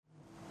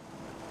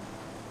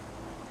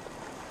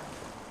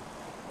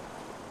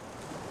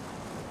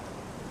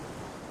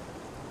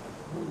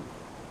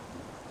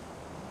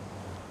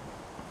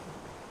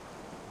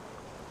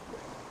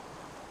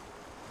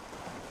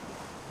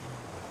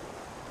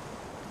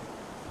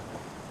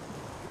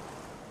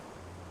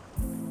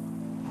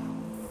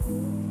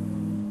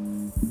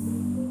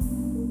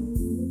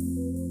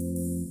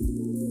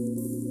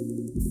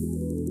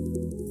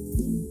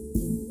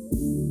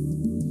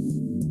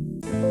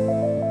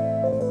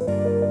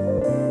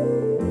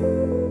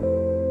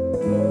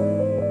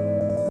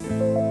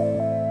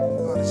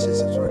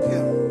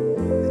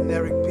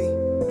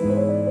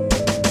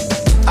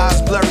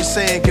blurry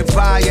saying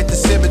goodbye at the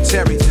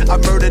cemetery. I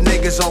murder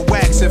niggas on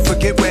wax and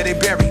forget where they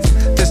buried.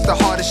 This the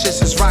hardest shit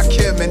since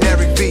Rakim and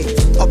Eric B.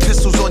 Or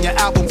pistols on your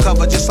album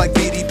cover just like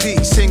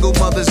BDP. Single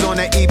mothers on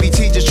that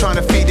EBT just trying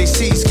to feed they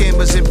seeds.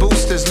 Scammers and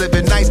boosters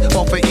living nice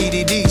off of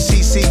EDD.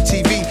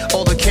 CCTV,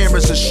 all the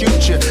cameras will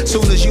shoot you.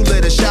 Soon as you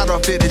let a shot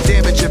off it'll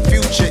damage your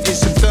future.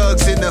 It's some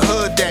thugs in the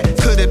hood that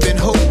could have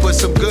been hoopers.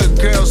 Some good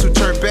girls who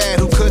turned bad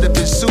who could have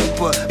been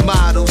super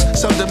models.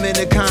 Some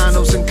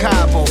Dominicanos in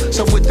Cabo.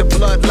 Some with the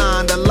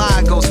bloodline, the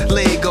Lagos,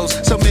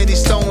 Legos. So many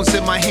stones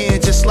in my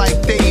hand just like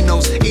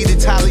Thanos. Eat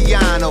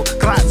Italiano,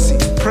 grazie,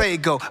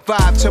 prego.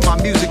 Vibe to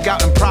my music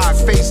out in Prague.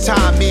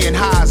 FaceTime me and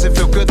highs. It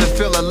feel good to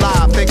feel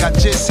alive. Think I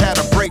just had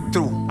a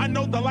breakthrough. I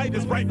know the light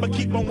is bright, but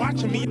keep on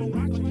watching me.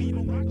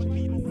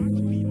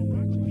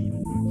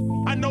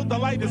 I know the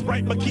light is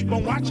bright, but keep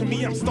on watching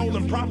me. I'm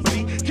stolen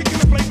property, kicking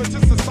the flavor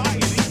to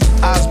society.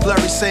 Eyes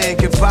blurry saying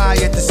goodbye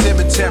at the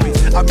cemetery.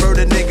 I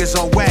murder niggas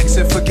on wax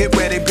and forget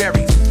where they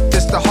buried.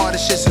 This the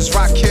hardest shit since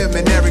Rakim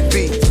and Eric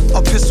B.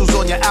 Or pistols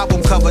on your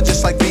album cover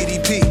just like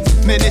BDP.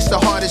 Man, it's the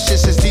hardest shit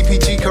since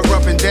DPG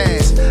Corrupt and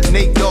Dance.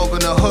 Nate Dogg on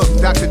the hook,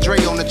 Dr. Dre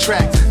on the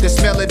track.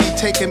 This melody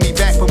taking me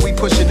back, but we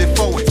pushing it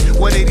forward.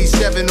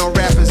 187 on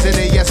rappers, and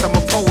yes, I'm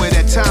a poet.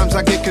 At times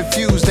I get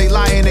confused, they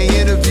lie in their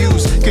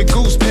interviews. Get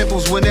goose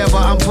pimples whenever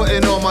I'm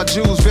putting on my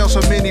jewels. Bail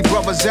so many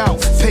brothers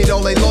out, paid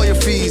all their lawyer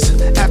fees.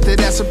 After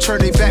that, some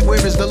turning back,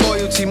 where is the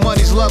loyalty?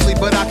 Money's lovely,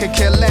 but I could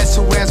care less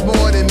who has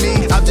more than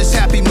me. I'm just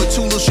happy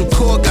Mthunzi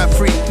Shakur got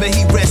free. May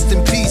he rest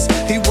in peace.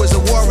 He was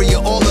a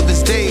warrior all of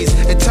his days.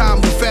 And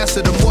time moves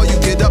faster the more you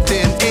get up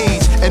there in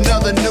age. And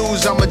other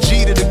news, I'm a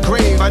G to the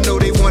grave. I know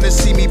they wanna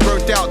see me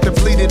burnt out,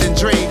 depleted and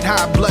drained.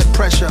 High blood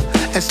pressure.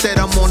 Instead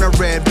I'm on a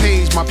red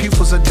page. My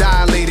pupils are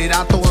dilated,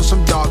 I throw in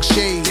some dark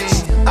shades.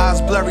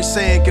 Eyes blurry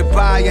saying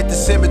goodbye at the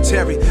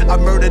cemetery. I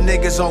murder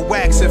niggas on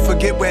wax and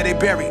forget where they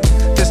buried.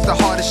 This the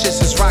hardest shit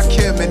since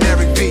Rakim and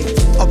Eric B.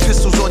 Or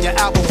pistols on your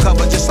album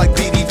cover just like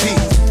BDP.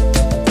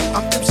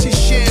 I'm MC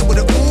Shan with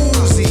a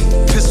Uzi.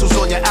 Pistols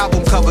on your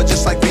album cover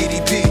just like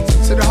BDP.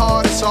 To the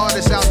hardest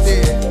artists out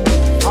there.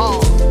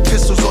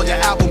 Pistols on your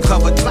album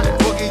cover.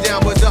 Boogie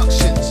Down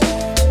Productions.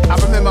 I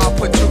remember I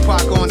put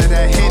Tupac on to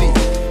that Henny.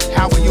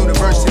 Howard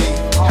University.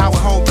 Howard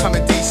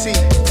Homecoming DC.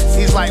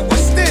 He's like,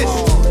 what's this?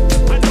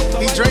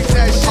 He drank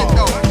that shit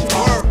though.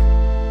 Word.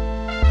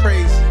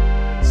 Crazy.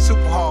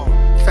 Super hard.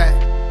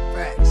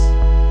 Facts.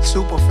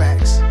 Super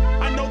facts.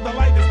 I know the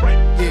light is bright.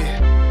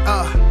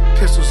 Yeah.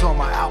 Pistols on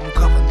my album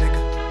cover,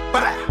 nigga.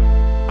 But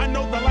I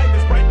know the light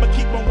is bright, but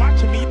keep on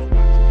watching me.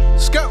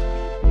 Let's go.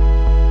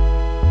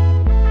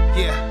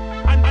 Yeah.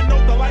 I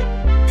know the light.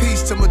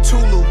 Peace to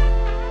Mthunzi.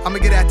 I'ma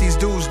get at these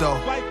dudes though.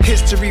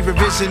 History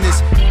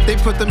revisionists, they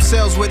put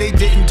themselves where they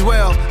didn't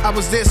dwell. I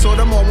was there, so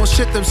them almost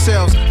shit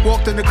themselves.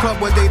 Walked in the club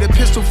where the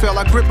pistol fell.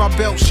 I gripped my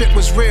belt, shit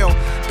was real.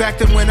 Back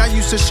then when I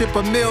used to ship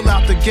a meal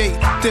out the gate.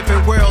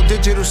 Different world,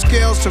 digital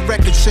scales to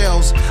record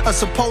shells. A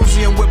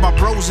symposium with my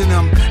bros in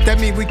them. That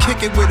mean we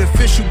kick it with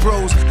official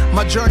bros.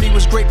 My journey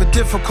was great but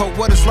difficult.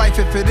 What is life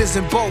if it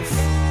isn't both?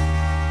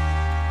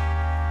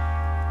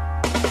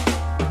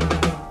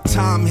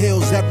 Time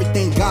heals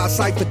everything, God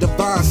cipher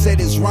divine said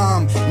his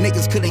rhyme.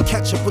 Niggas couldn't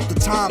catch up with the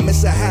time,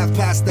 it's a half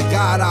past the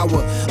God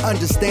hour.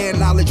 Understand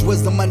knowledge,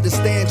 wisdom,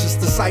 understand,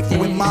 just decipher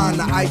with mine.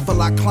 The Eiffel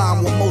I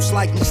climb will most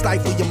likely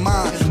stifle your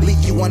mind.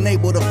 Leave you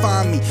unable to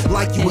find me,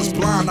 like you was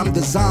blind. I'm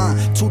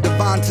designed, too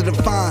divine to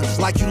define.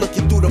 Like you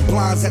looking through the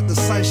blinds at the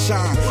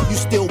sunshine. You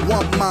still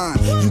want mine,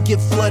 you get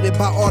flooded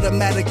by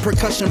automatic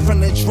percussion from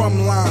the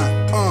drum line.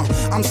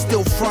 I'm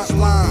still front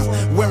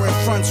line, wearing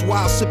fronts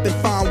while sipping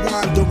fine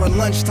wine during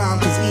lunchtime.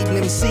 Cause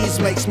eating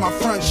MCs makes my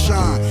front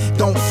shine.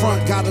 Don't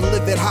front, gotta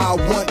live it how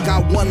I want.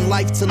 Got one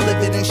life to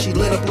live it and she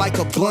lit up like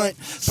a blunt.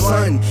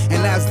 Sun,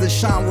 and as the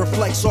shine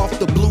reflects off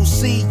the blue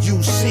sea,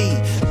 you see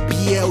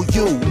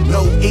BLU,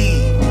 no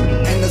E.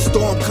 And the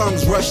storm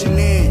comes rushing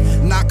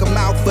in. Knock them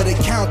out for the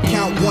count,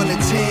 count 1 to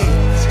 10.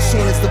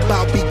 Soon as the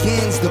bout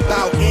begins, the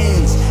bout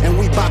ends. And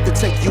we about to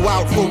take you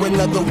out for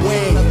another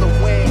win.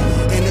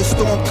 And the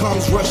storm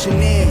comes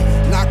rushing in.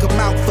 Knock them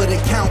out for the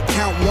count,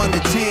 count 1 to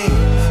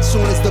 10.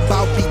 Soon as the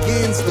bout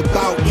begins, the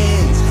bout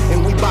ends.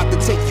 And we about to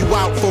take you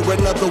out for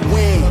another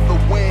win.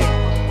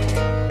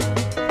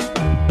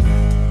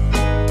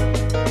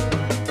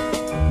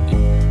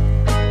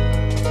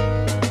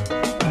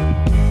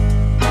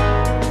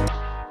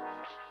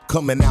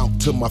 Coming out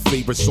to my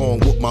favorite song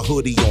with my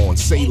hoodie on.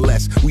 Say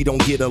less, we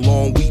don't get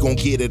along, we gon'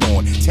 get it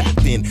on.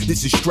 Tap in,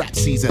 this is strap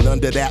season.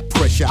 Under that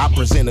pressure, I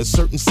present a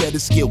certain set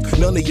of skills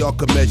none of y'all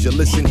can measure.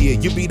 Listen here,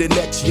 you be the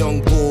next young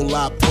bull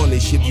I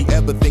punish. If you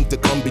ever think to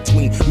come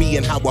between me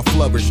and how I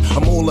flourish,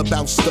 I'm all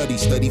about study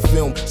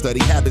film, study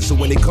habits. So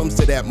when it comes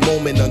to that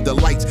moment under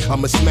lights,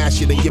 I'ma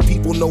smash it. And your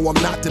people know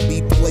I'm not to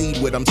be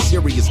played with, I'm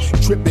serious.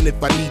 Tripping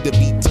if I need to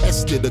be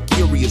tested or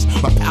curious.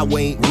 My power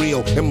ain't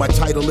real, and my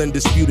title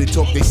undisputed.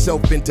 Talk they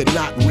self into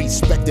not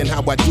respecting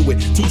how I do it.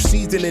 Too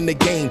seasoned in the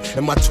game,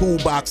 and my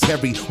toolbox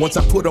heavy. Once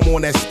I put them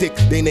on that stick,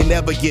 then they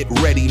never get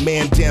ready.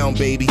 Man down,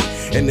 baby,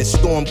 and the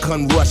storm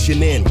come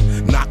rushing in.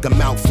 Knock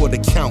them out for the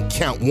count,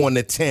 count 1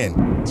 to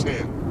 10.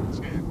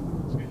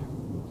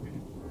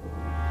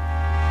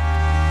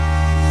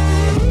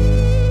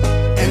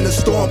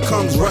 storm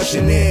comes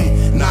rushing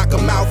in. Knock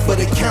 'em out for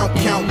the count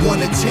 1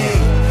 to 10.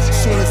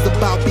 Soon as the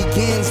bout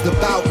begins, the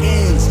bout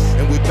ends.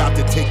 And we're about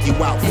to take you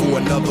out for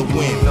another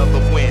win.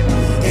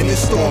 And the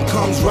storm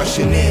comes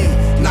rushing in.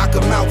 Knock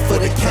 'em out for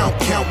the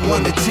count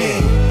 1 to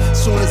 10.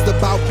 Soon as the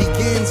bout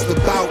begins, the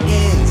bout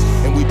ends.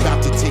 And we're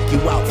about to take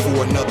you out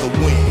for another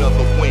win.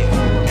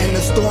 And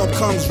the storm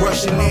comes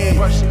rushing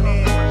in.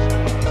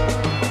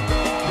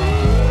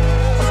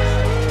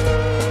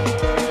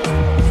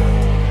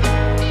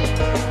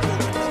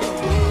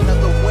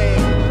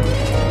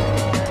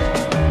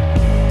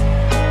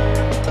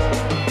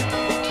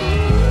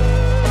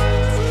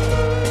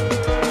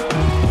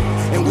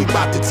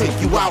 About to take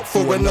you out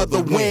for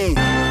another win.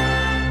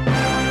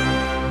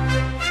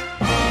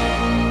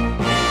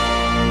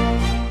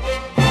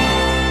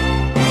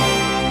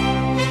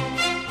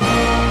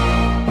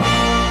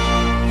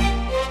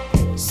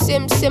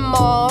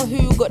 Simmer,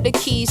 who got the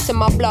keys to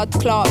my blood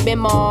clot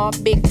bimmer?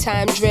 Big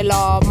time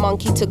driller,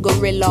 monkey to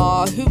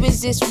gorilla. Who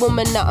is this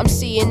woman that I'm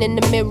seeing in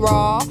the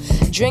mirror?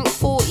 Drink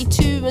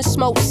 42 and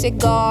smoke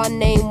cigar.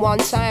 Name one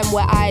time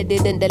where I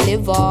didn't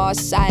deliver.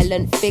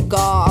 Silent figure,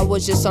 I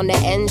was just on the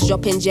ends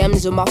dropping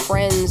gems with my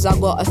friends. I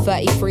got a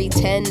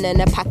 3310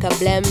 and a pack of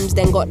blems.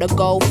 Then got the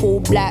gold full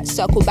black,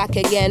 circle back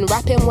again.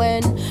 Rapping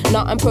when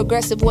nothing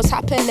progressive was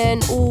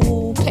happening.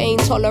 Ooh, pain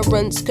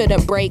tolerance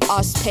couldn't break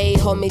us. Pay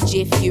homage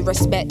if you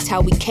respect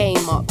how we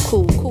came up.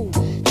 Cool.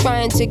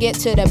 Trying to get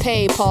to the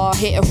paper,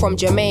 hitting from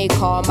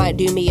Jamaica might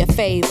do me a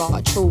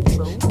favor. True.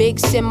 Big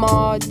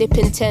simmer,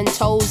 dipping 10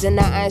 toes in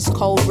the ice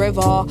cold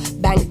river.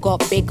 Bank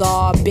got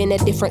bigger, been a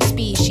different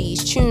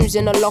species. Tunes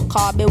in the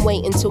locker, been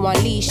waiting to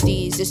unleash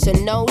these. It's a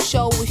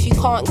no-show if you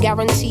can't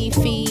guarantee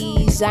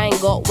fees. I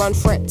ain't got one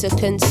threat to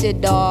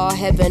consider.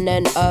 Heaven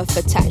and earth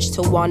attached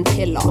to one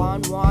pillar.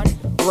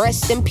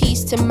 Rest in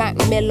peace to Mac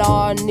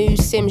Miller. New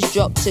Simz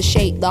dropped to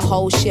shake the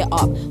whole shit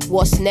up.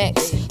 What's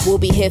next? We'll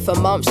be here for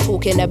months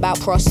talking about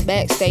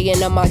prospects.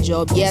 Staying on my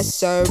job, yes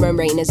sir. And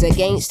rain is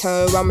against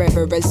her. I'm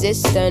river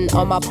resistant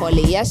on my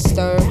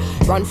polyester.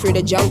 Run through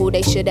the jungle,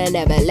 they shoulda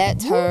never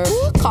let her.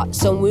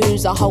 Cuts and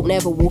wounds I hope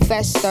never will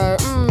fester.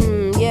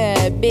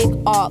 Yeah, big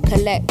art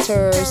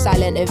collector,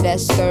 silent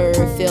investor,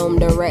 film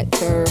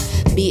director.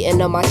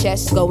 Beating on my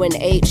chest, going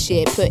ape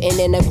shit, putting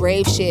in a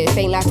grave shit.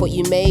 Ain't like what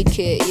you make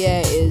it,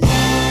 yeah it is.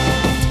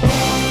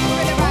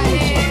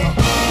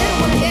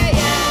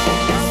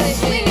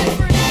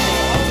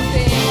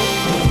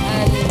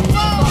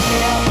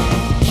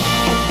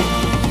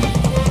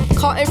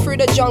 Cutting through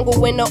the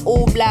jungle in an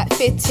all black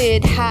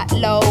fitted hat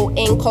low,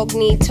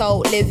 incognito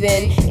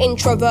living.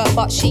 Introvert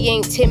but she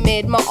ain't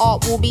timid. My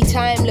art will be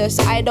timeless,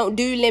 I don't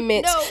do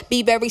limits.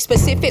 Be very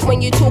specific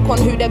when you talk on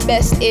who the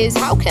best is.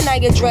 How can I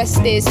address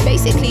this?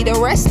 Basically the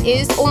rest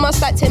is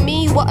almost like to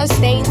me what a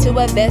stain to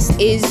a vest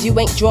is. You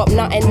ain't dropped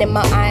nothing in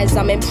my eyes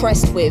I'm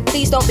impressed with.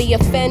 Please don't be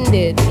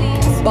offended,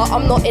 but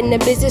I'm not in the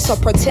business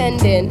of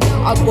pretending.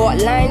 I got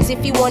lines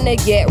if you wanna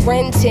get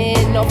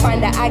renting, or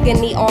find the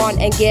agony on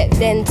and get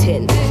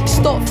venting.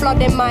 Stop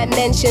flooding my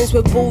mentions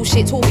with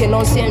bullshit, talking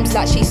on Simz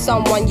like she's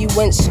someone you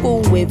went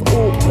school with.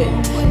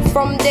 Awkward.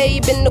 From day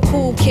been the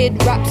cool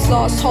kid, raps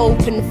lost hope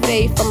and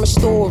faith I'm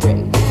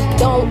restoring.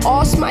 Don't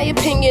ask my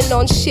opinion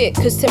on shit,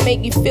 cause to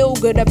make you feel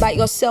good about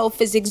yourself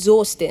is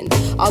exhausting.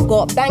 I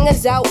got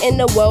bangers out in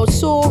the world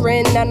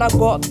soaring, and I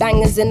got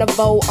bangers in the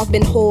vault I've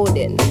been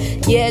hoarding.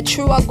 Yeah,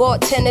 true, I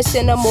got tennis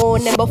in the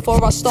morning.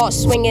 Before I start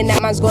swinging,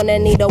 that man's gonna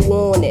need a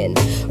warning.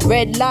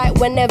 Red light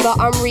whenever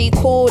I'm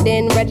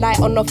recording, red light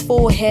on the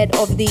forehead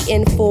of the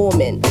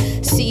informant.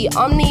 See,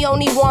 I'm the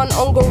only one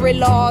on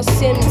Gorilla.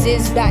 Simz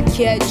is back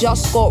here,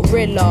 just got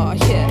Rilla,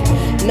 yeah.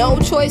 No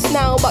choice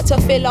now but to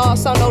fill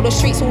us. I know the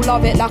streets will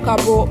love it like I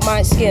brought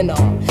my Skinner.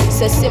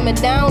 So simmer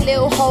down,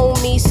 little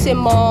homie,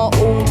 simmer.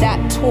 All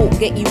that talk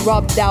get you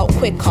rubbed out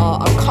quicker.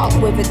 I'm cut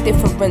with a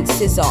different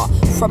scissor,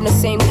 from the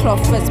same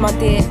cloth as my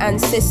dear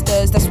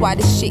ancestors. That's why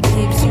this shit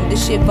gives you the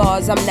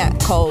shivers. I'm that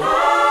cold.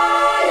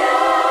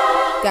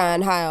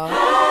 Going higher.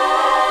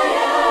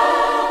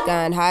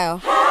 Going higher.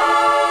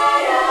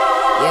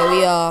 Yeah,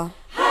 we are.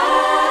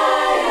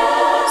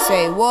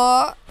 Say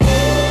what?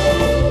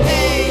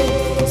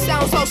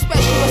 So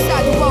special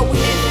inside the world we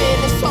live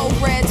in, it's so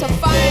rare to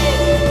find.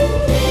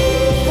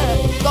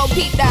 Go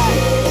peep that.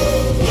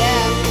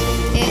 Yeah,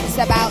 it's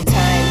about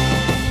time.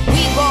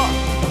 We got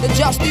the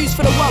just dues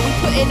for the work we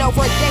put in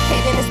over a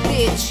decade in this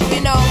bitch,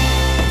 you know.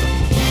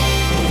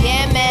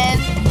 Yeah, man.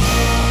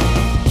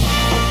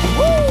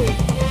 Woo!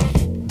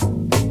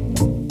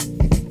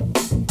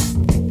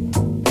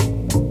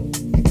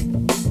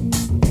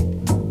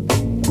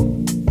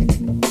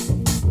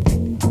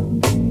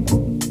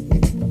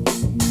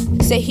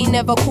 Say he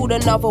never called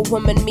another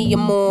woman me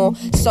and more.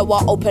 So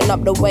I open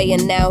up the way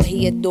and now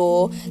he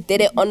adore.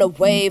 Did it on a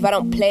wave, I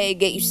don't play,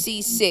 get you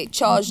seasick.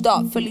 Charged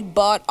up, fully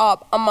barred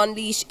up, I'm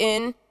unleashed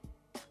in.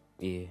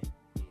 Yeah.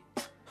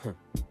 Huh.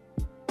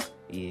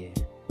 Yeah.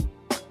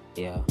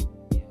 Yeah.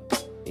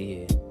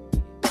 Yeah.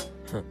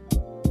 Huh.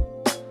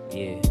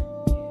 Yeah.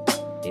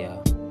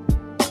 Yeah.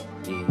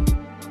 Yeah.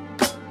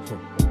 Huh.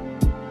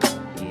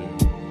 Yeah.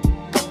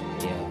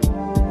 Yeah.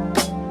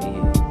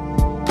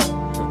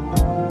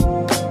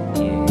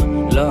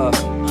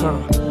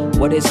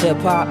 what is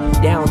hip-hop?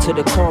 Down to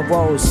the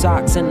cornrows,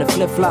 socks and the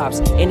flip-flops.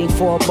 Any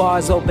 4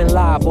 bars open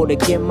liable to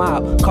get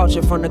mobbed.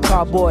 Culture from the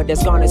cardboard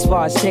that's gone as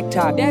far as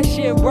TikTok. That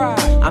shit right.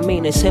 I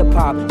mean it's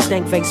hip-hop.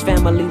 Stank face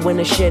family when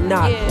the shit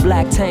knock.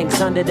 Black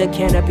tanks under the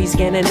canopy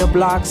scanning the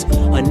blocks.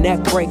 A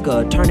neck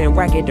breaker, turning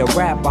racket to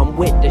rap. I'm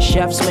with the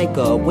chef's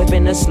maker,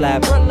 whipping the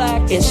slab.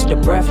 Relax. It's the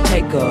breath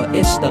taker.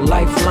 It's the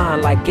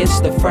lifeline like it's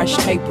the fresh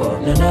taper.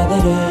 None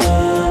other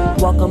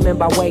than welcoming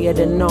by way of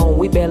the known.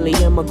 We barely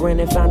immigrant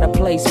and found a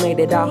place, made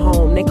it our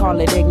home. They call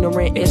it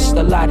ignorant, it's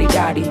the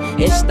lottie-dottie.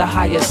 It's the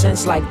higher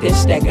sense like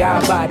this, that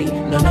God body.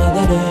 None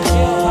other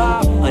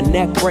than a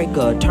neck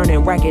breaker, turning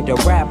racket to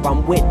rap.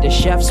 I'm with the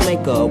chef's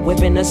maker,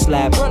 whipping the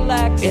slab.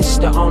 Relax. It's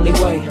the only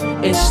way,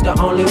 it's the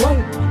only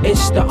way,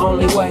 it's the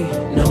only way.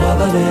 None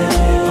other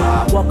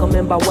than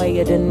welcoming by way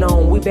of the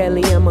known. We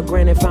barely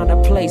immigrant and found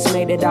a place,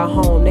 made it our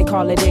home. They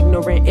call it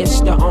ignorant, it's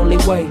the only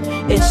way,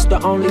 it's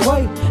the only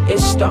way,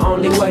 it's the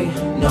only way.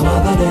 None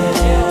other than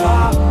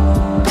hip-hop.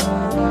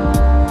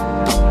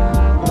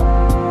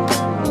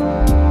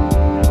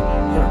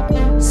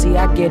 See,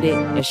 I get it,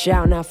 and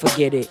shall not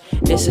forget it.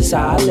 This is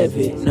how I live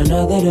it, none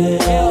other than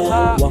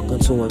welcome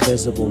to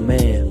Invisible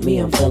Man. Me,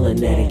 I'm feeling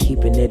that and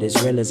keeping it as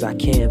real as I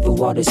can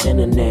through all this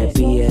internet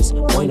BS.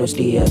 Buenos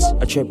dias,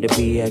 a trip to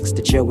BX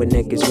to chill with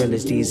niggas real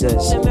as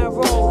Jesus.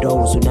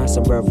 Those who not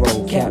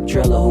sombrero, cap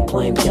driller who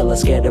claim killer,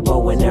 scared of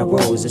bow and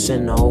arrows. It's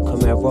in the old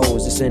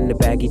Camaros, it's in the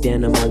baggy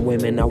denim on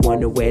women. I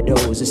wonder where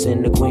those. It's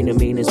in the Queen of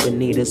Meanest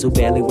Bonitas who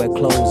barely wear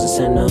clothes. It's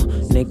in the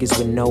niggas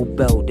with no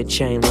belt, the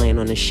chain laying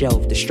on the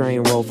shelf, the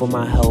strain roll for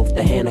my health.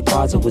 The hand of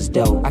cards was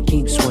dope. I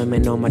keep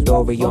swimming on my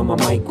Dory or my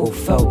Michael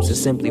Phelps. To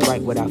simply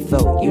write what I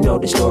felt. You know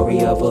the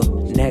story of a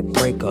neck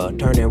breaker,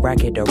 turning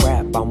racket to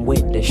rap. I'm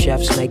with the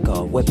chef's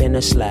maker, whipping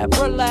a slab.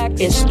 Relax.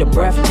 It's the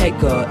breath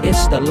taker.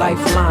 It's the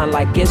lifeline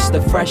like it's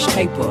the fresh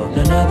taper.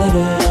 None other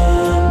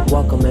than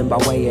welcoming by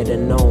way of the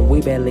known.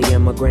 We barely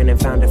immigrant and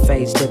found a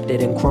face, dipped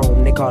it in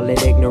chrome. They call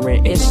it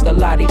ignorant. It's the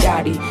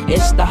lottie-dottie.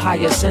 It's the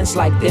higher sense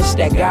like this,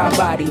 that God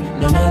body.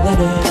 None other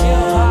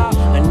than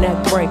a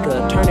neck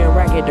breaker, turning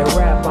racket to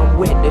rap. I'm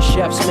with the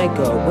chef's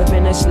maker,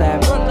 whipping a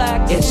slab.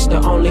 Relax. It's the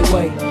only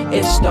way,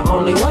 it's the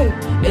only way,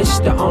 it's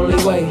the only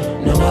way.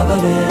 None other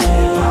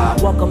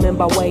than welcoming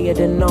by way of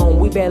the known.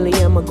 We barely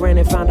immigrant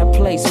and found a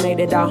place, made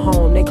it our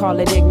home. They call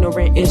it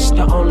ignorant. It's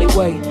the only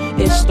way,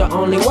 it's the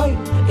only way,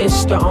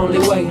 it's the only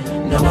way.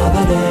 None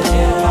other than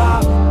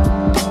hip-hop.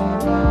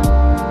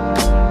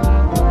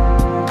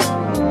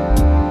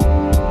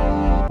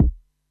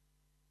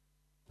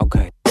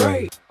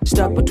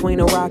 Stuck between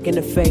a rock and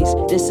a face.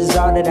 This is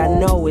all that I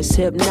know. It's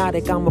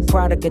hypnotic. I'm a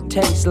product of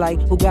taste.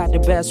 Like who got the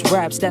best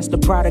raps? That's the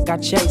product I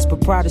chase.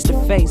 But pride is the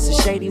face.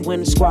 It's shady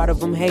when a squad of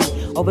them hate.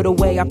 Over the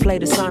way I play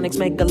the Sonics,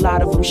 make a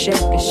lot of them shake.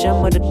 A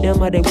shimmer the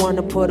dimmer they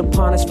wanna put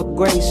upon us for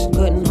grace.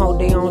 Couldn't hold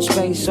their own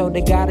space, so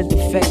they gotta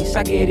deface.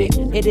 I get it.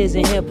 It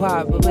isn't hip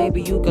hop, but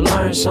maybe you could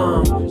learn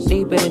some.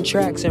 Deeper than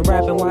tracks and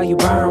rapping while you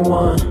burn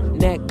one.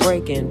 Neck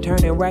breaking,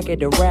 turning racket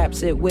to rap.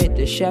 Sit with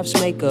the chef's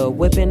maker,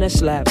 whipping a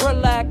slap.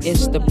 Relax.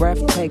 It's the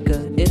breath taker.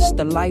 It's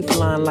the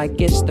lifeline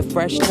like it's the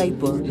fresh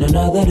taper. None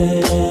other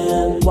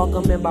than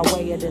welcoming by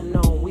way of the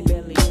known. We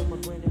barely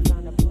immigrant and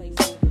found a place.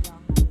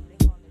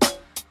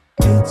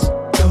 It's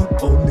the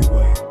only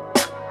way.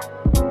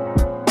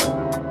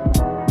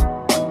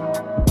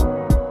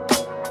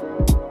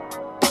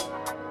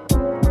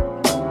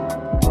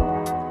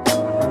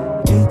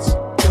 It's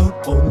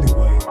the only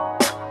way.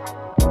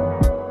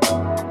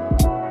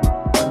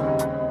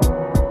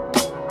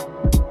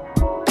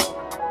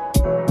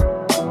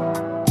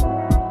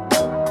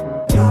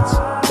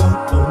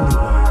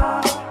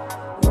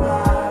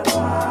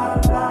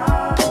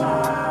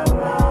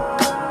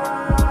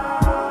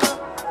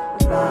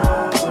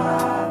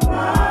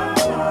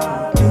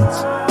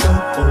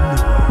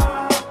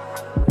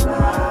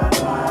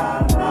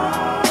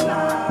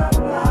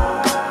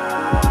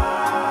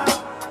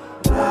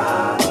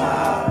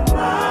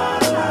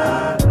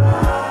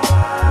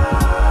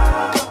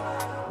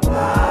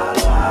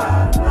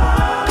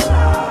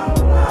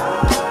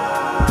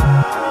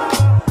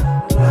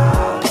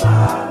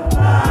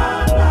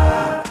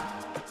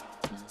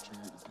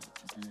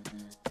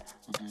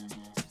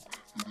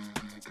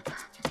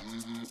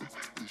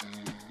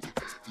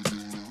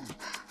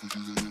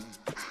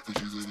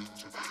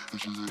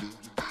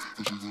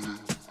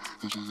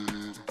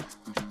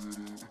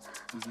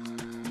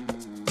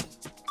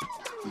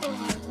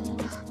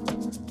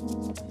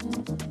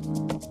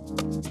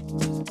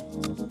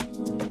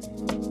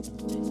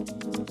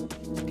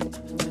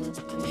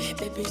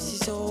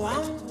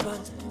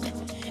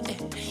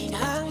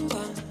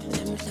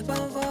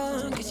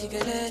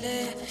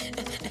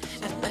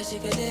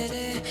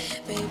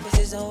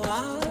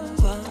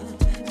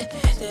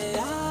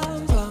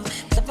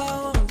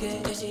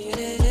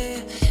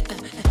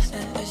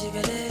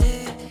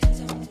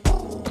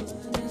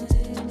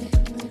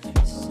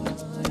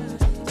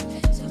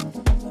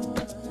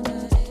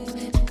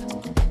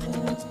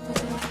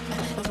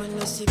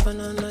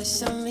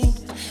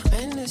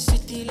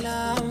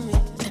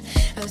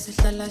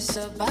 asihlala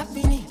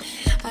sobabini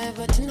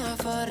ayabathina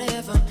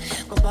forever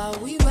ngoba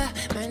we were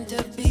meant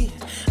to be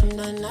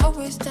mna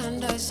nawe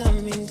standa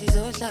sami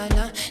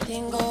ndizodlala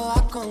Ingo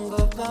wakho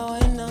ngoba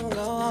wena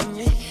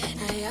ngowami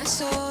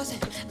ayasoze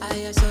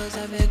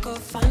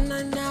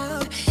bekofana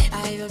nawe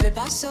ayobe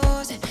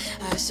basoze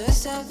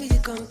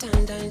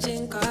bekomthanda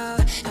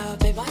njengawe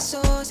abe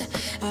basoze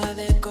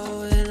abeko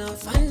wena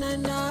ofana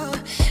nawe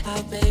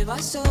abe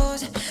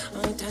basoze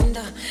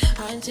ongithanda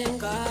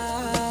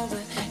njengawe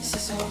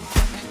siso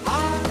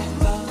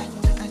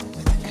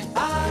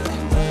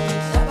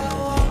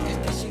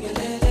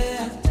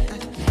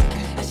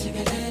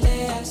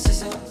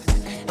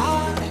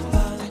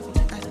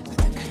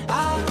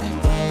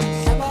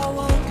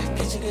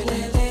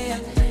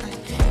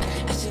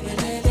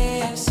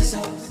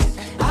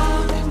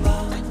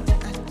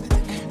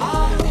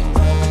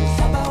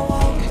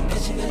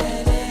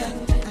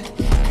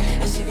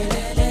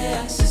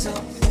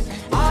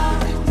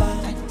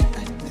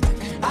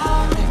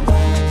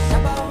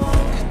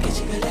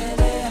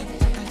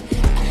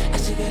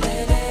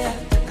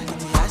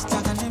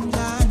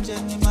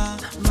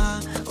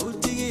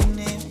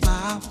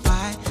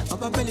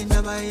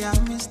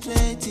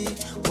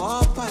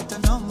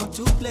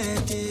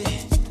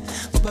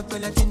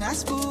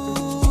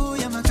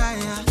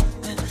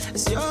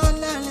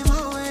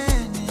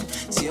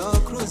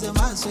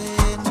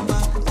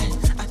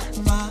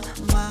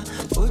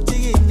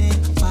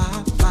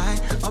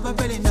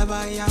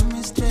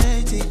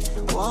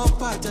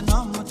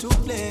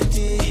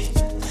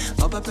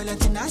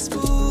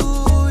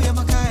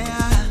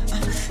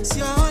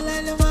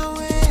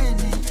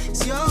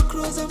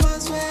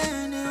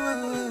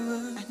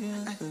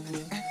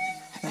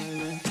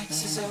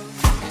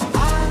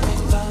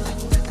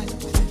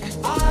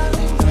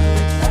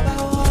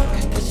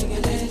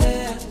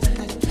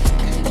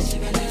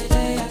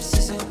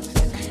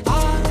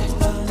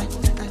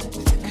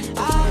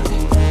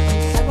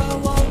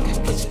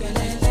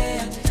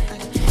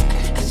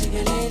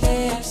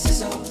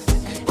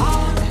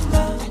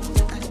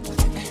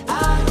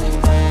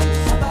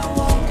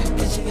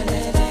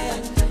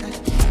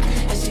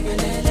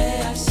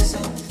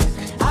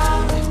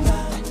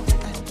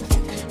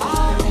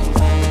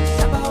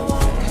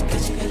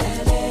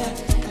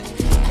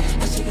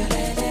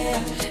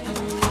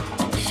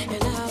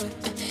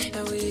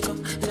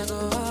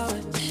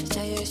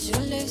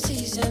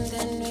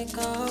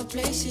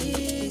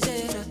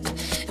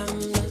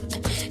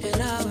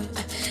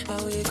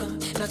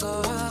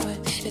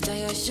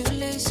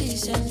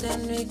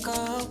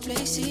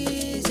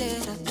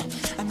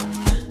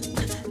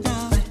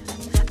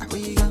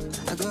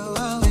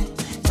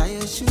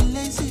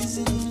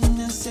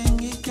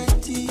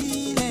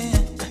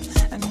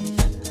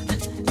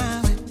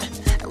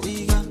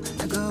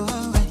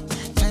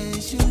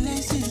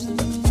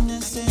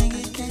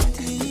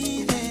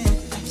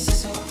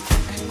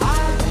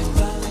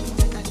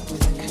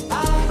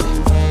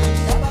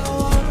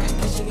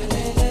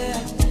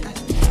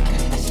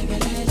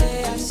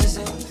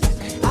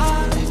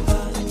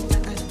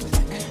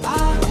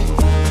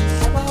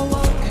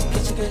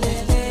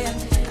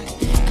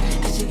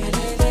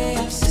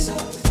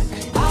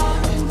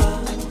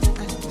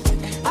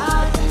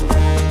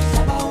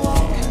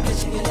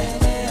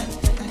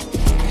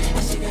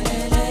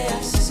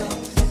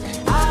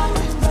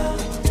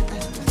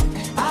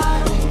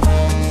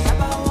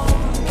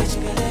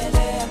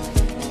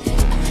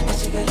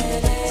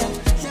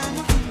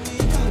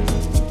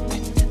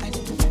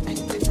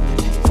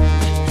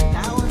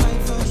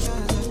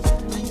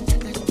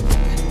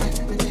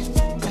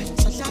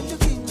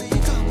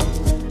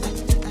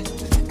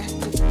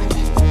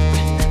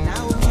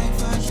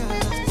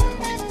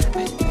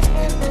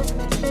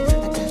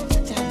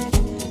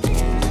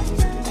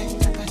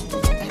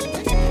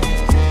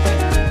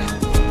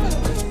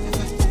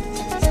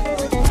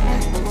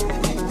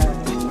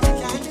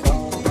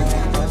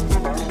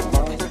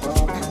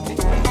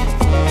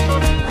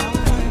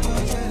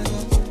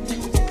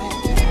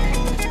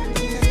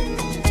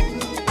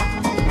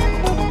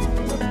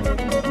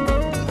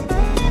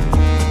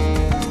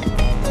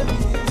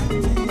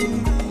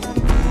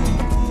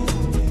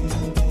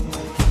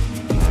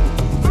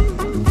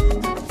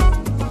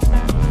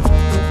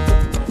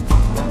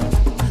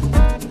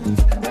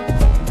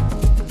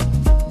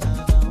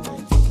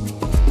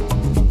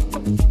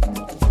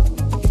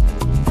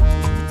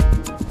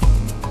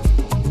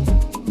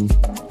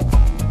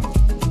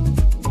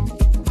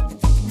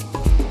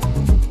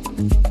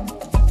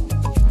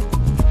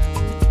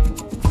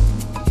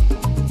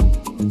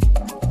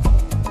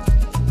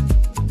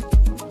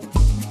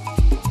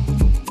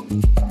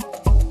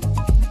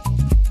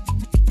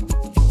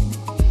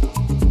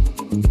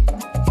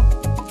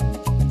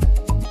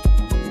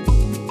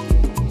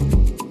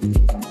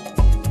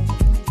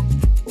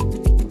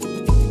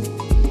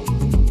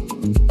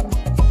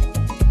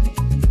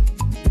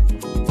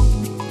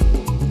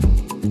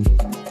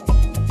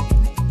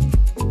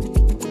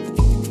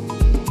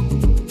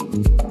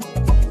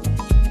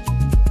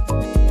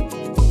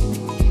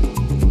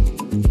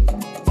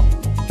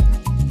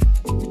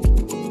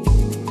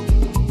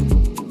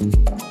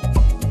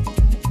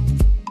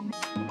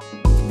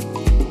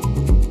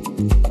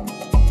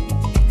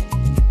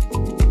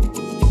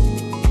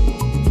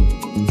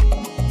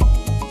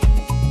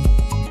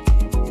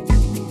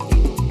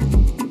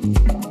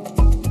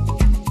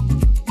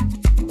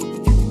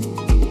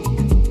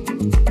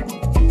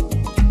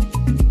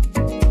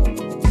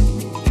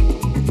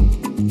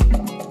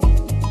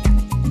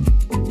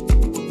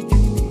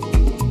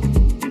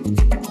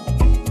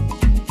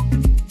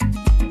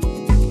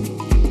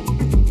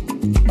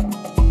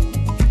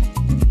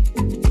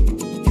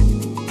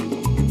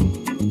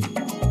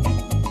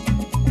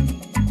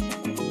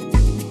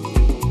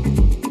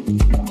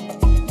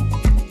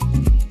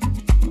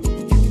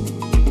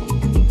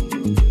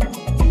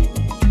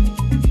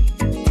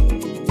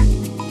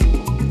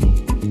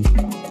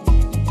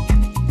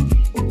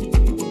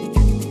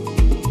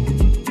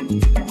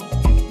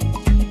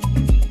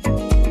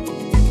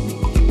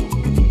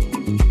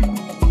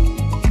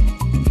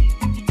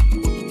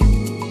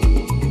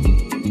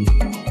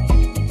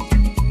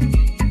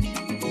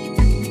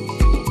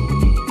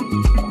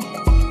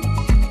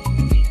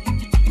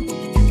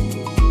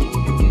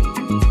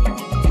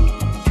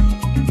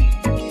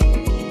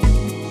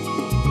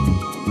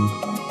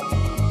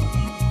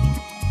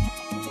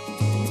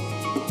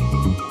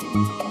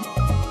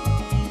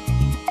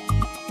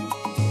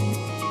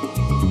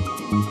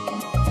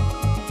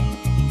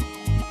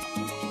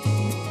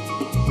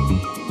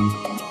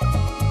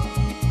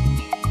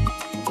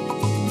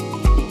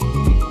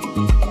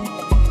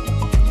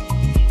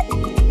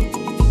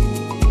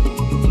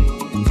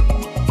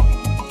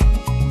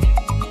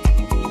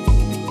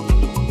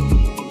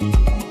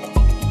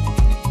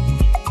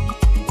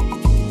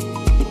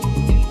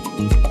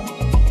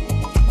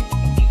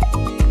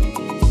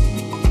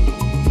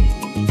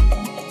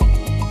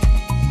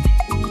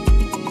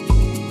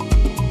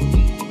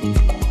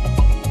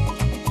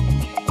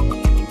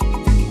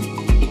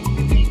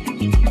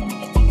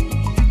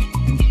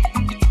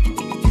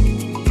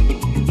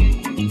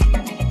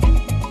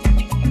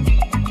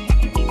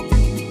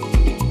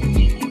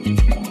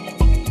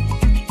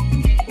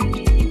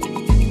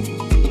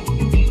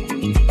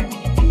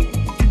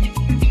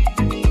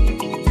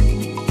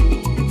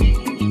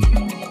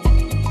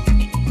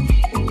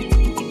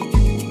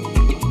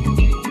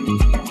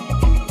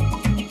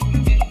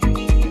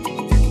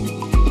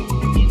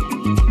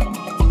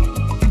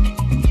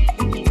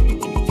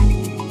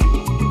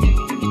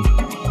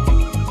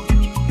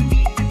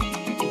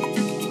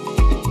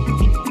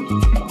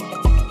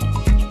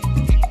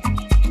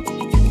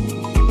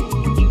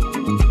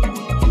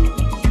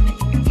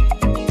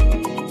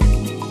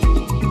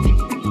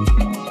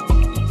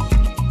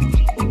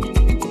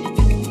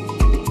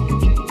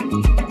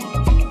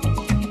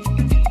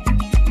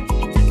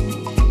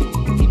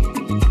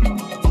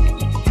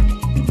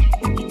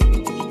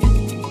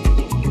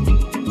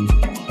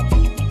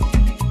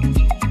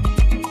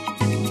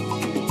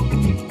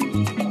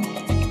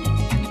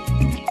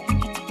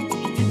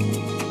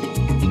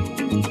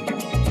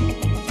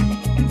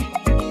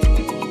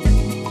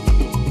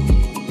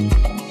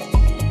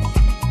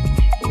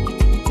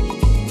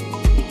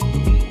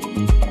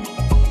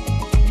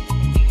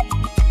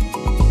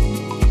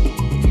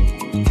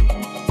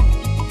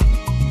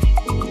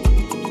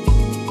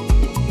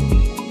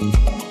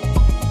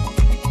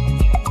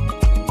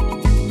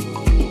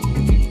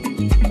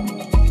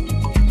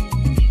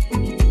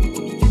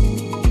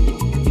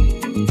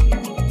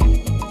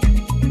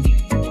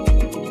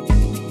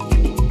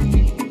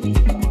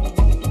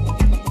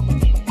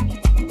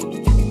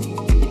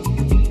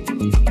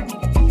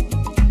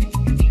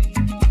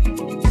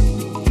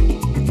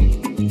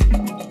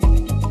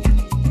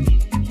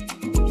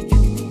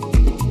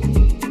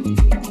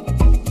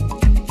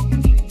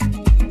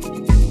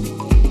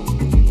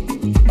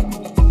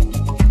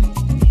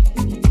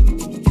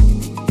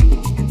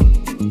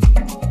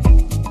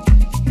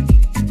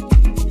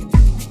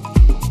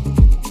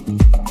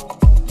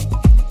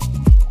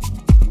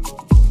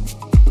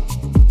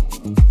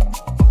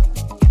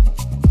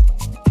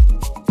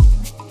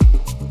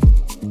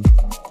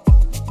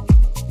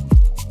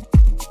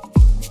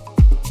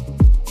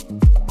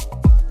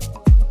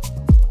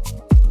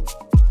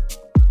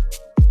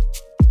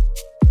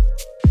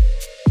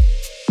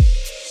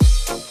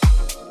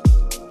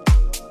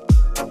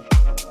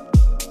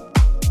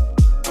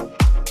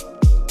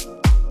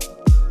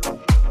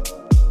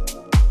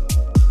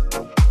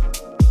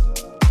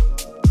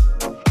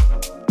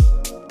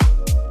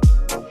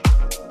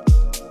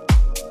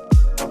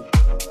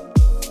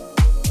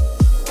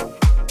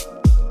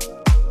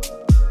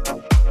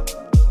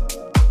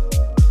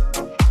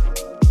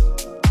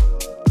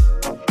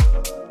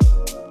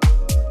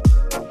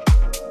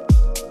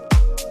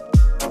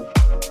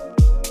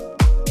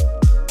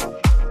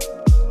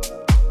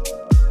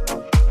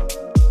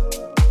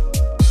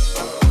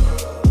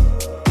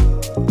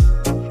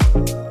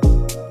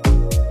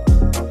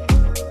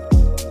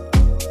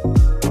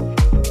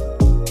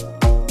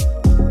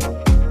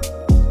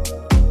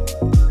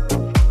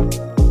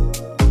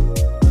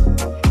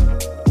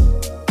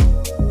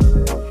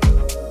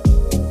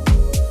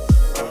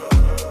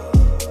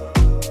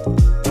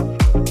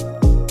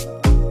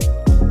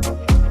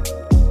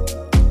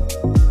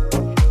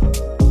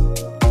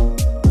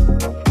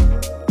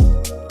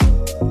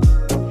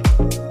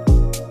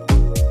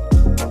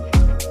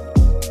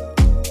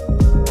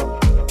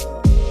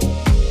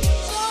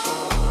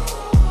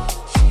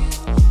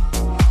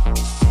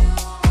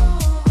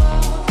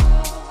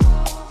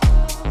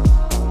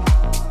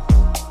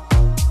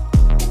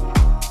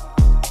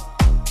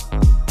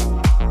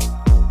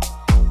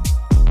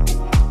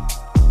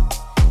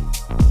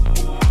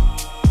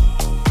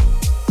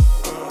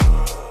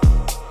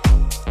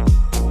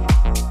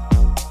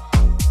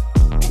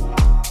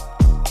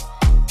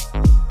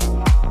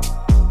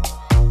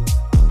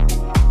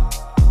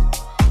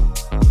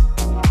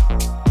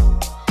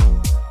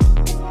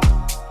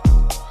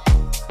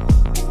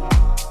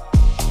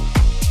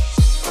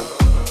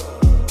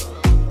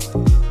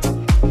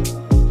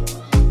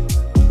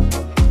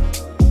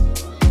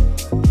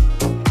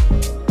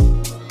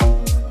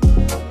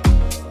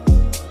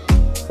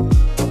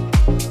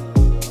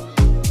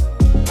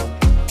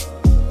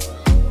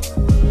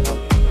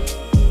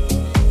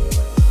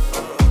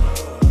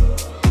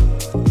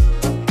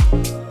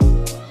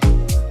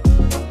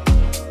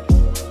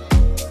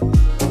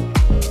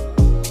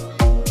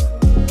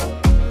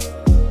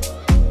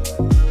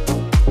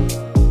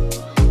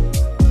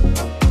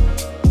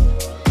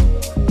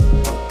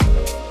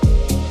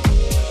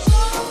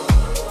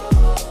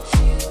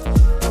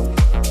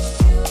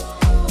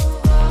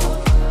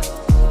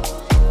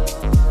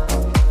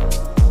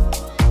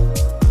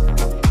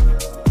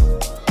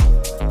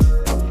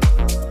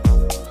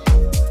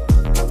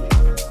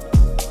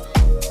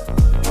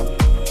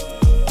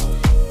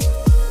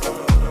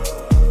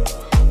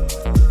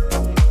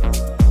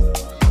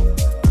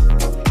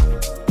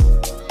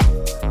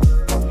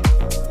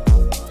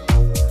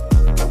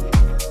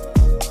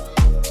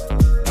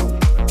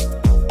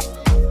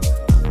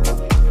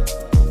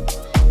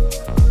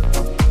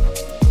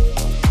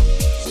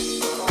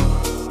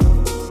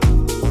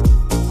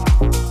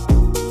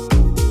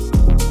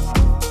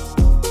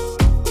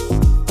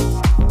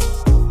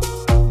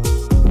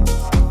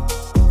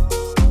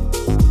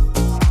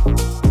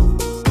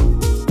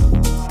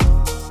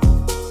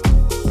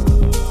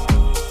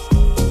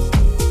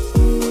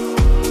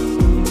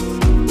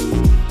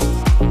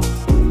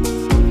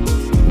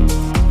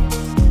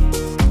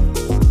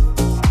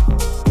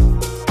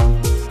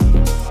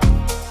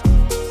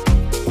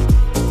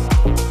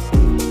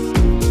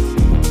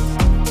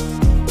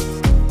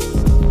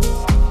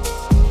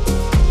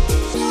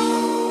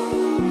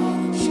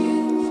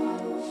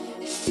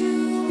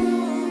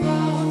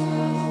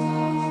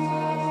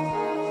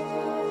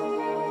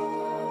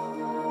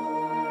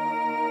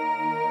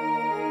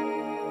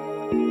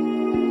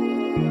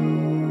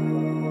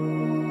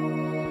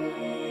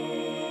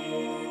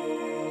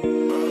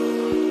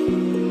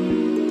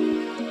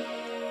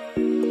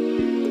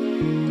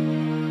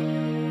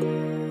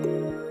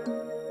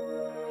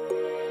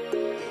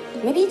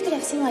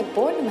like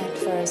boredom at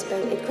first, but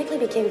it quickly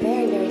became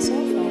very, very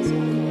soulful.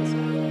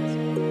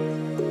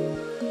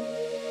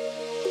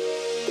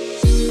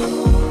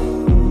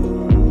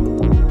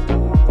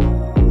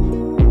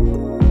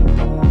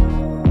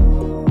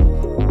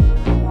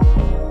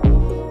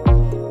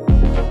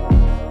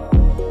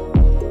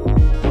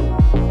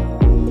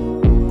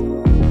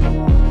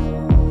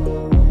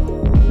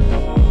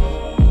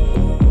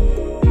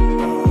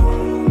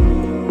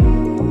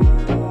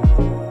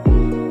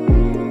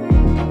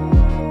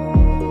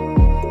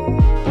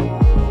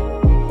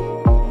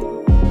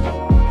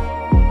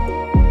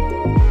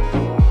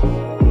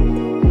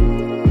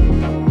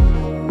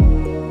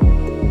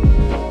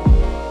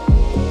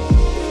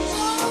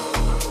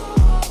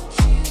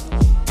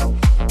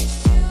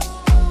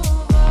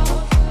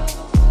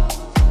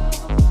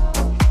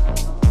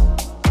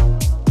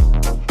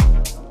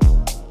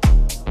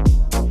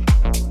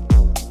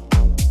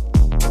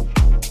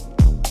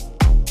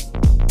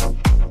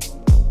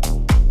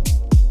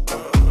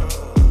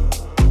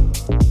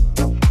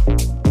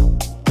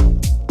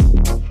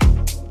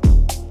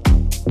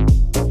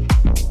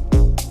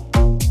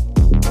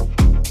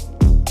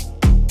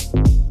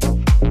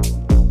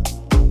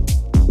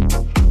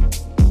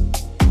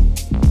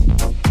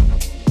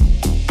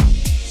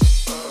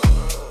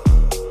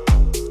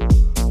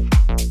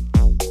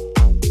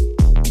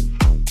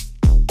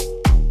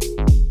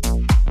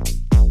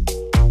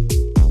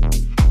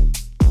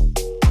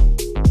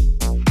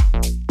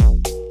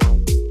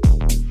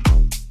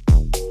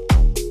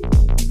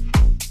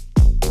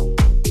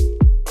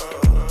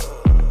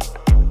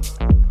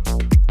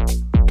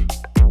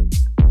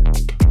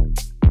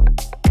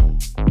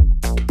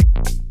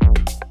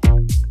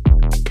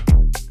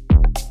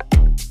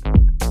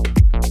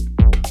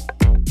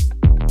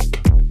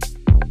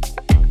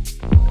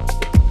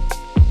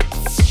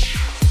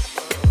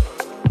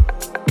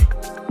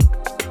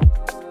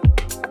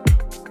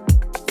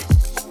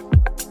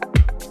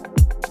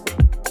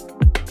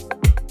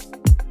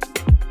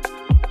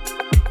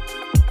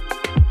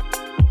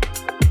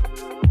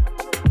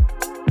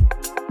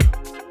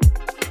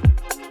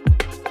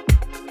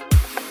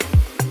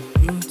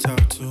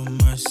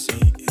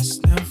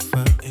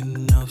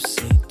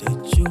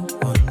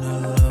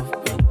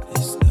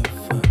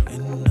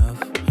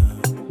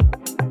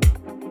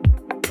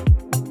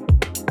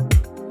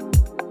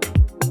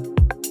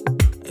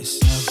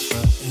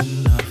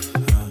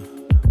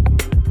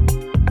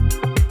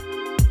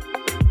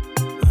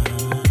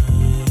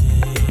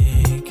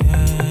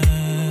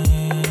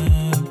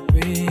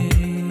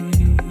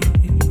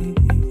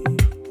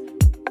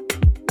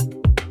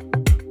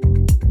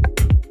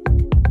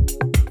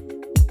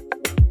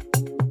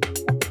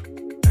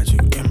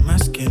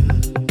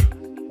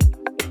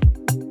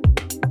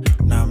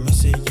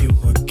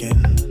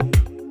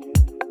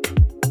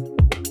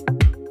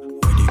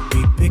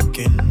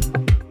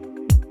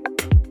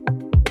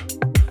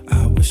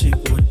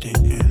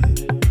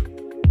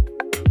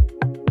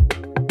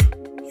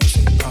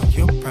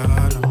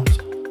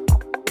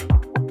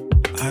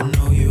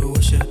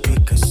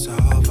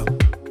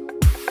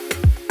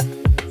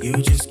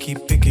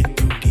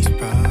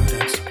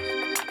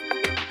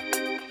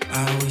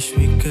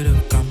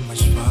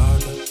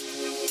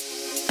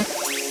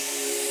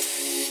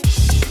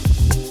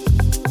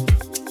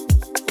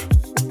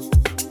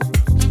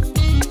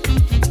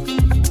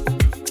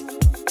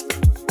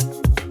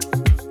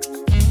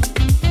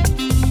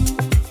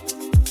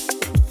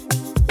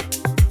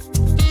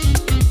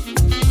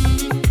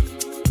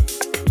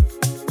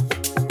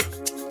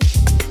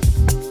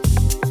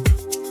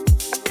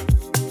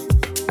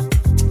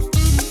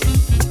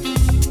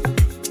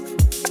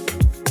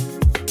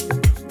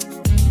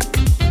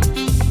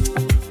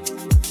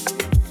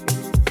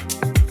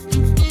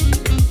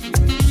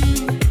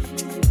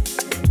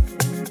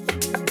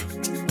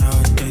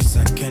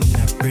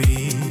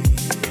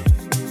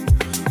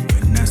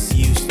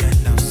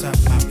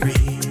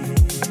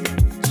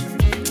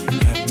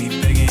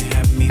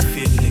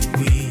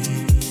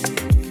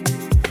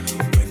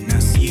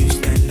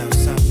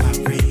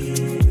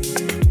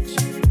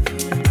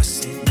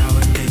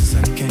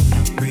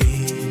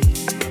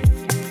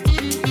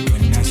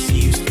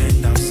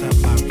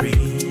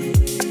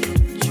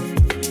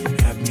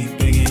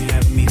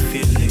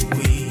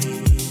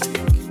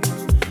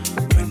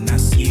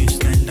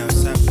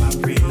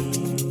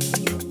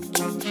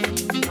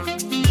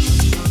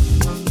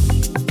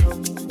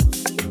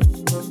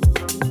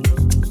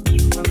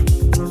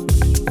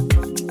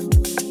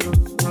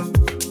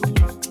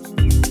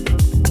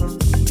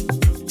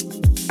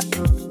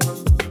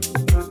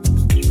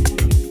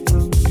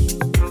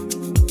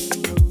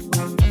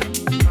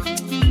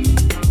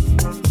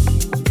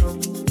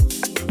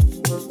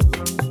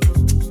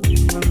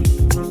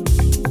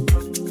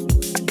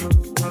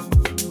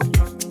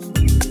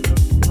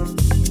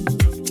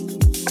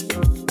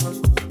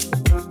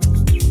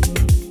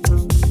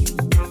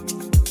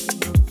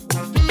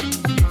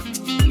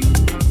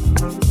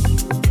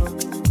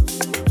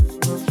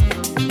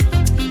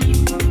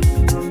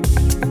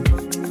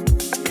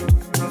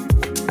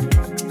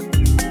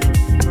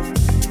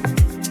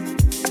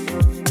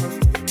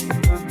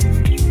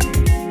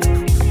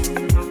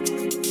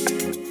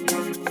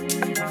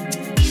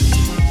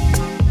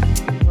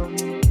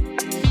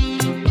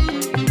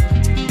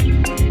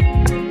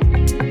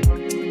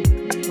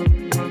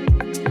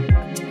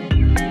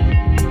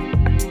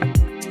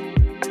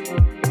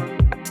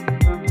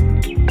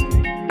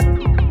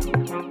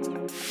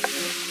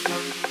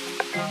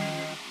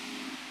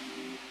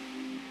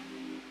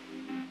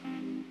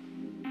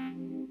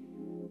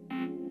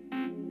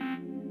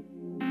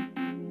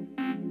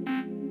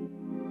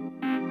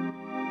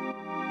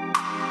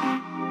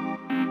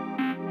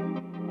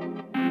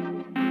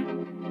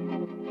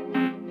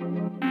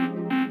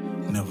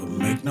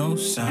 make no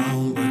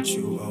sound, but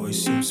you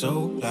always seem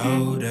so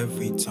loud.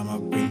 Every time I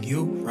bring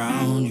you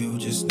round, you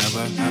just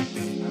never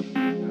happy.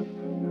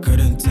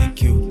 Couldn't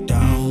take you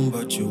down,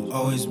 but you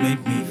always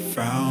make me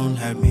frown.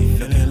 Had me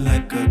feeling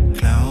like a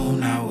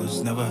clown, I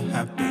was never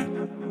happy.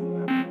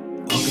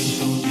 Walking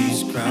through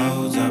these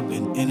crowds, I've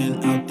been in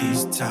and out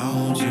these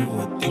towns. You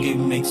would think it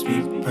makes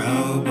me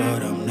proud,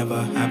 but I'm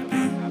never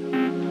happy.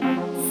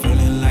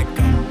 Feeling like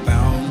I'm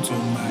bound to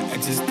my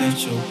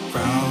existential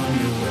crown.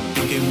 You would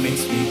think it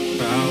makes me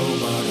proud,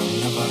 but I'm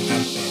never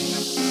happy.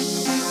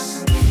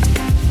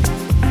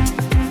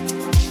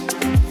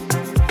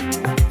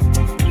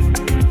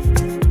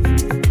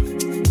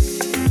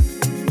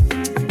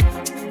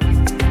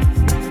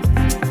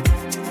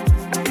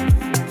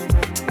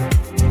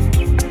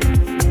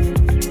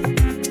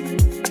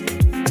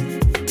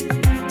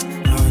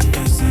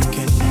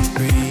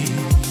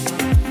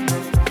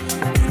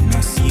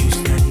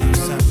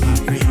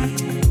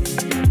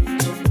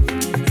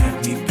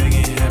 Had me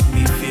begging, had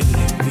me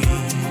feeling weak.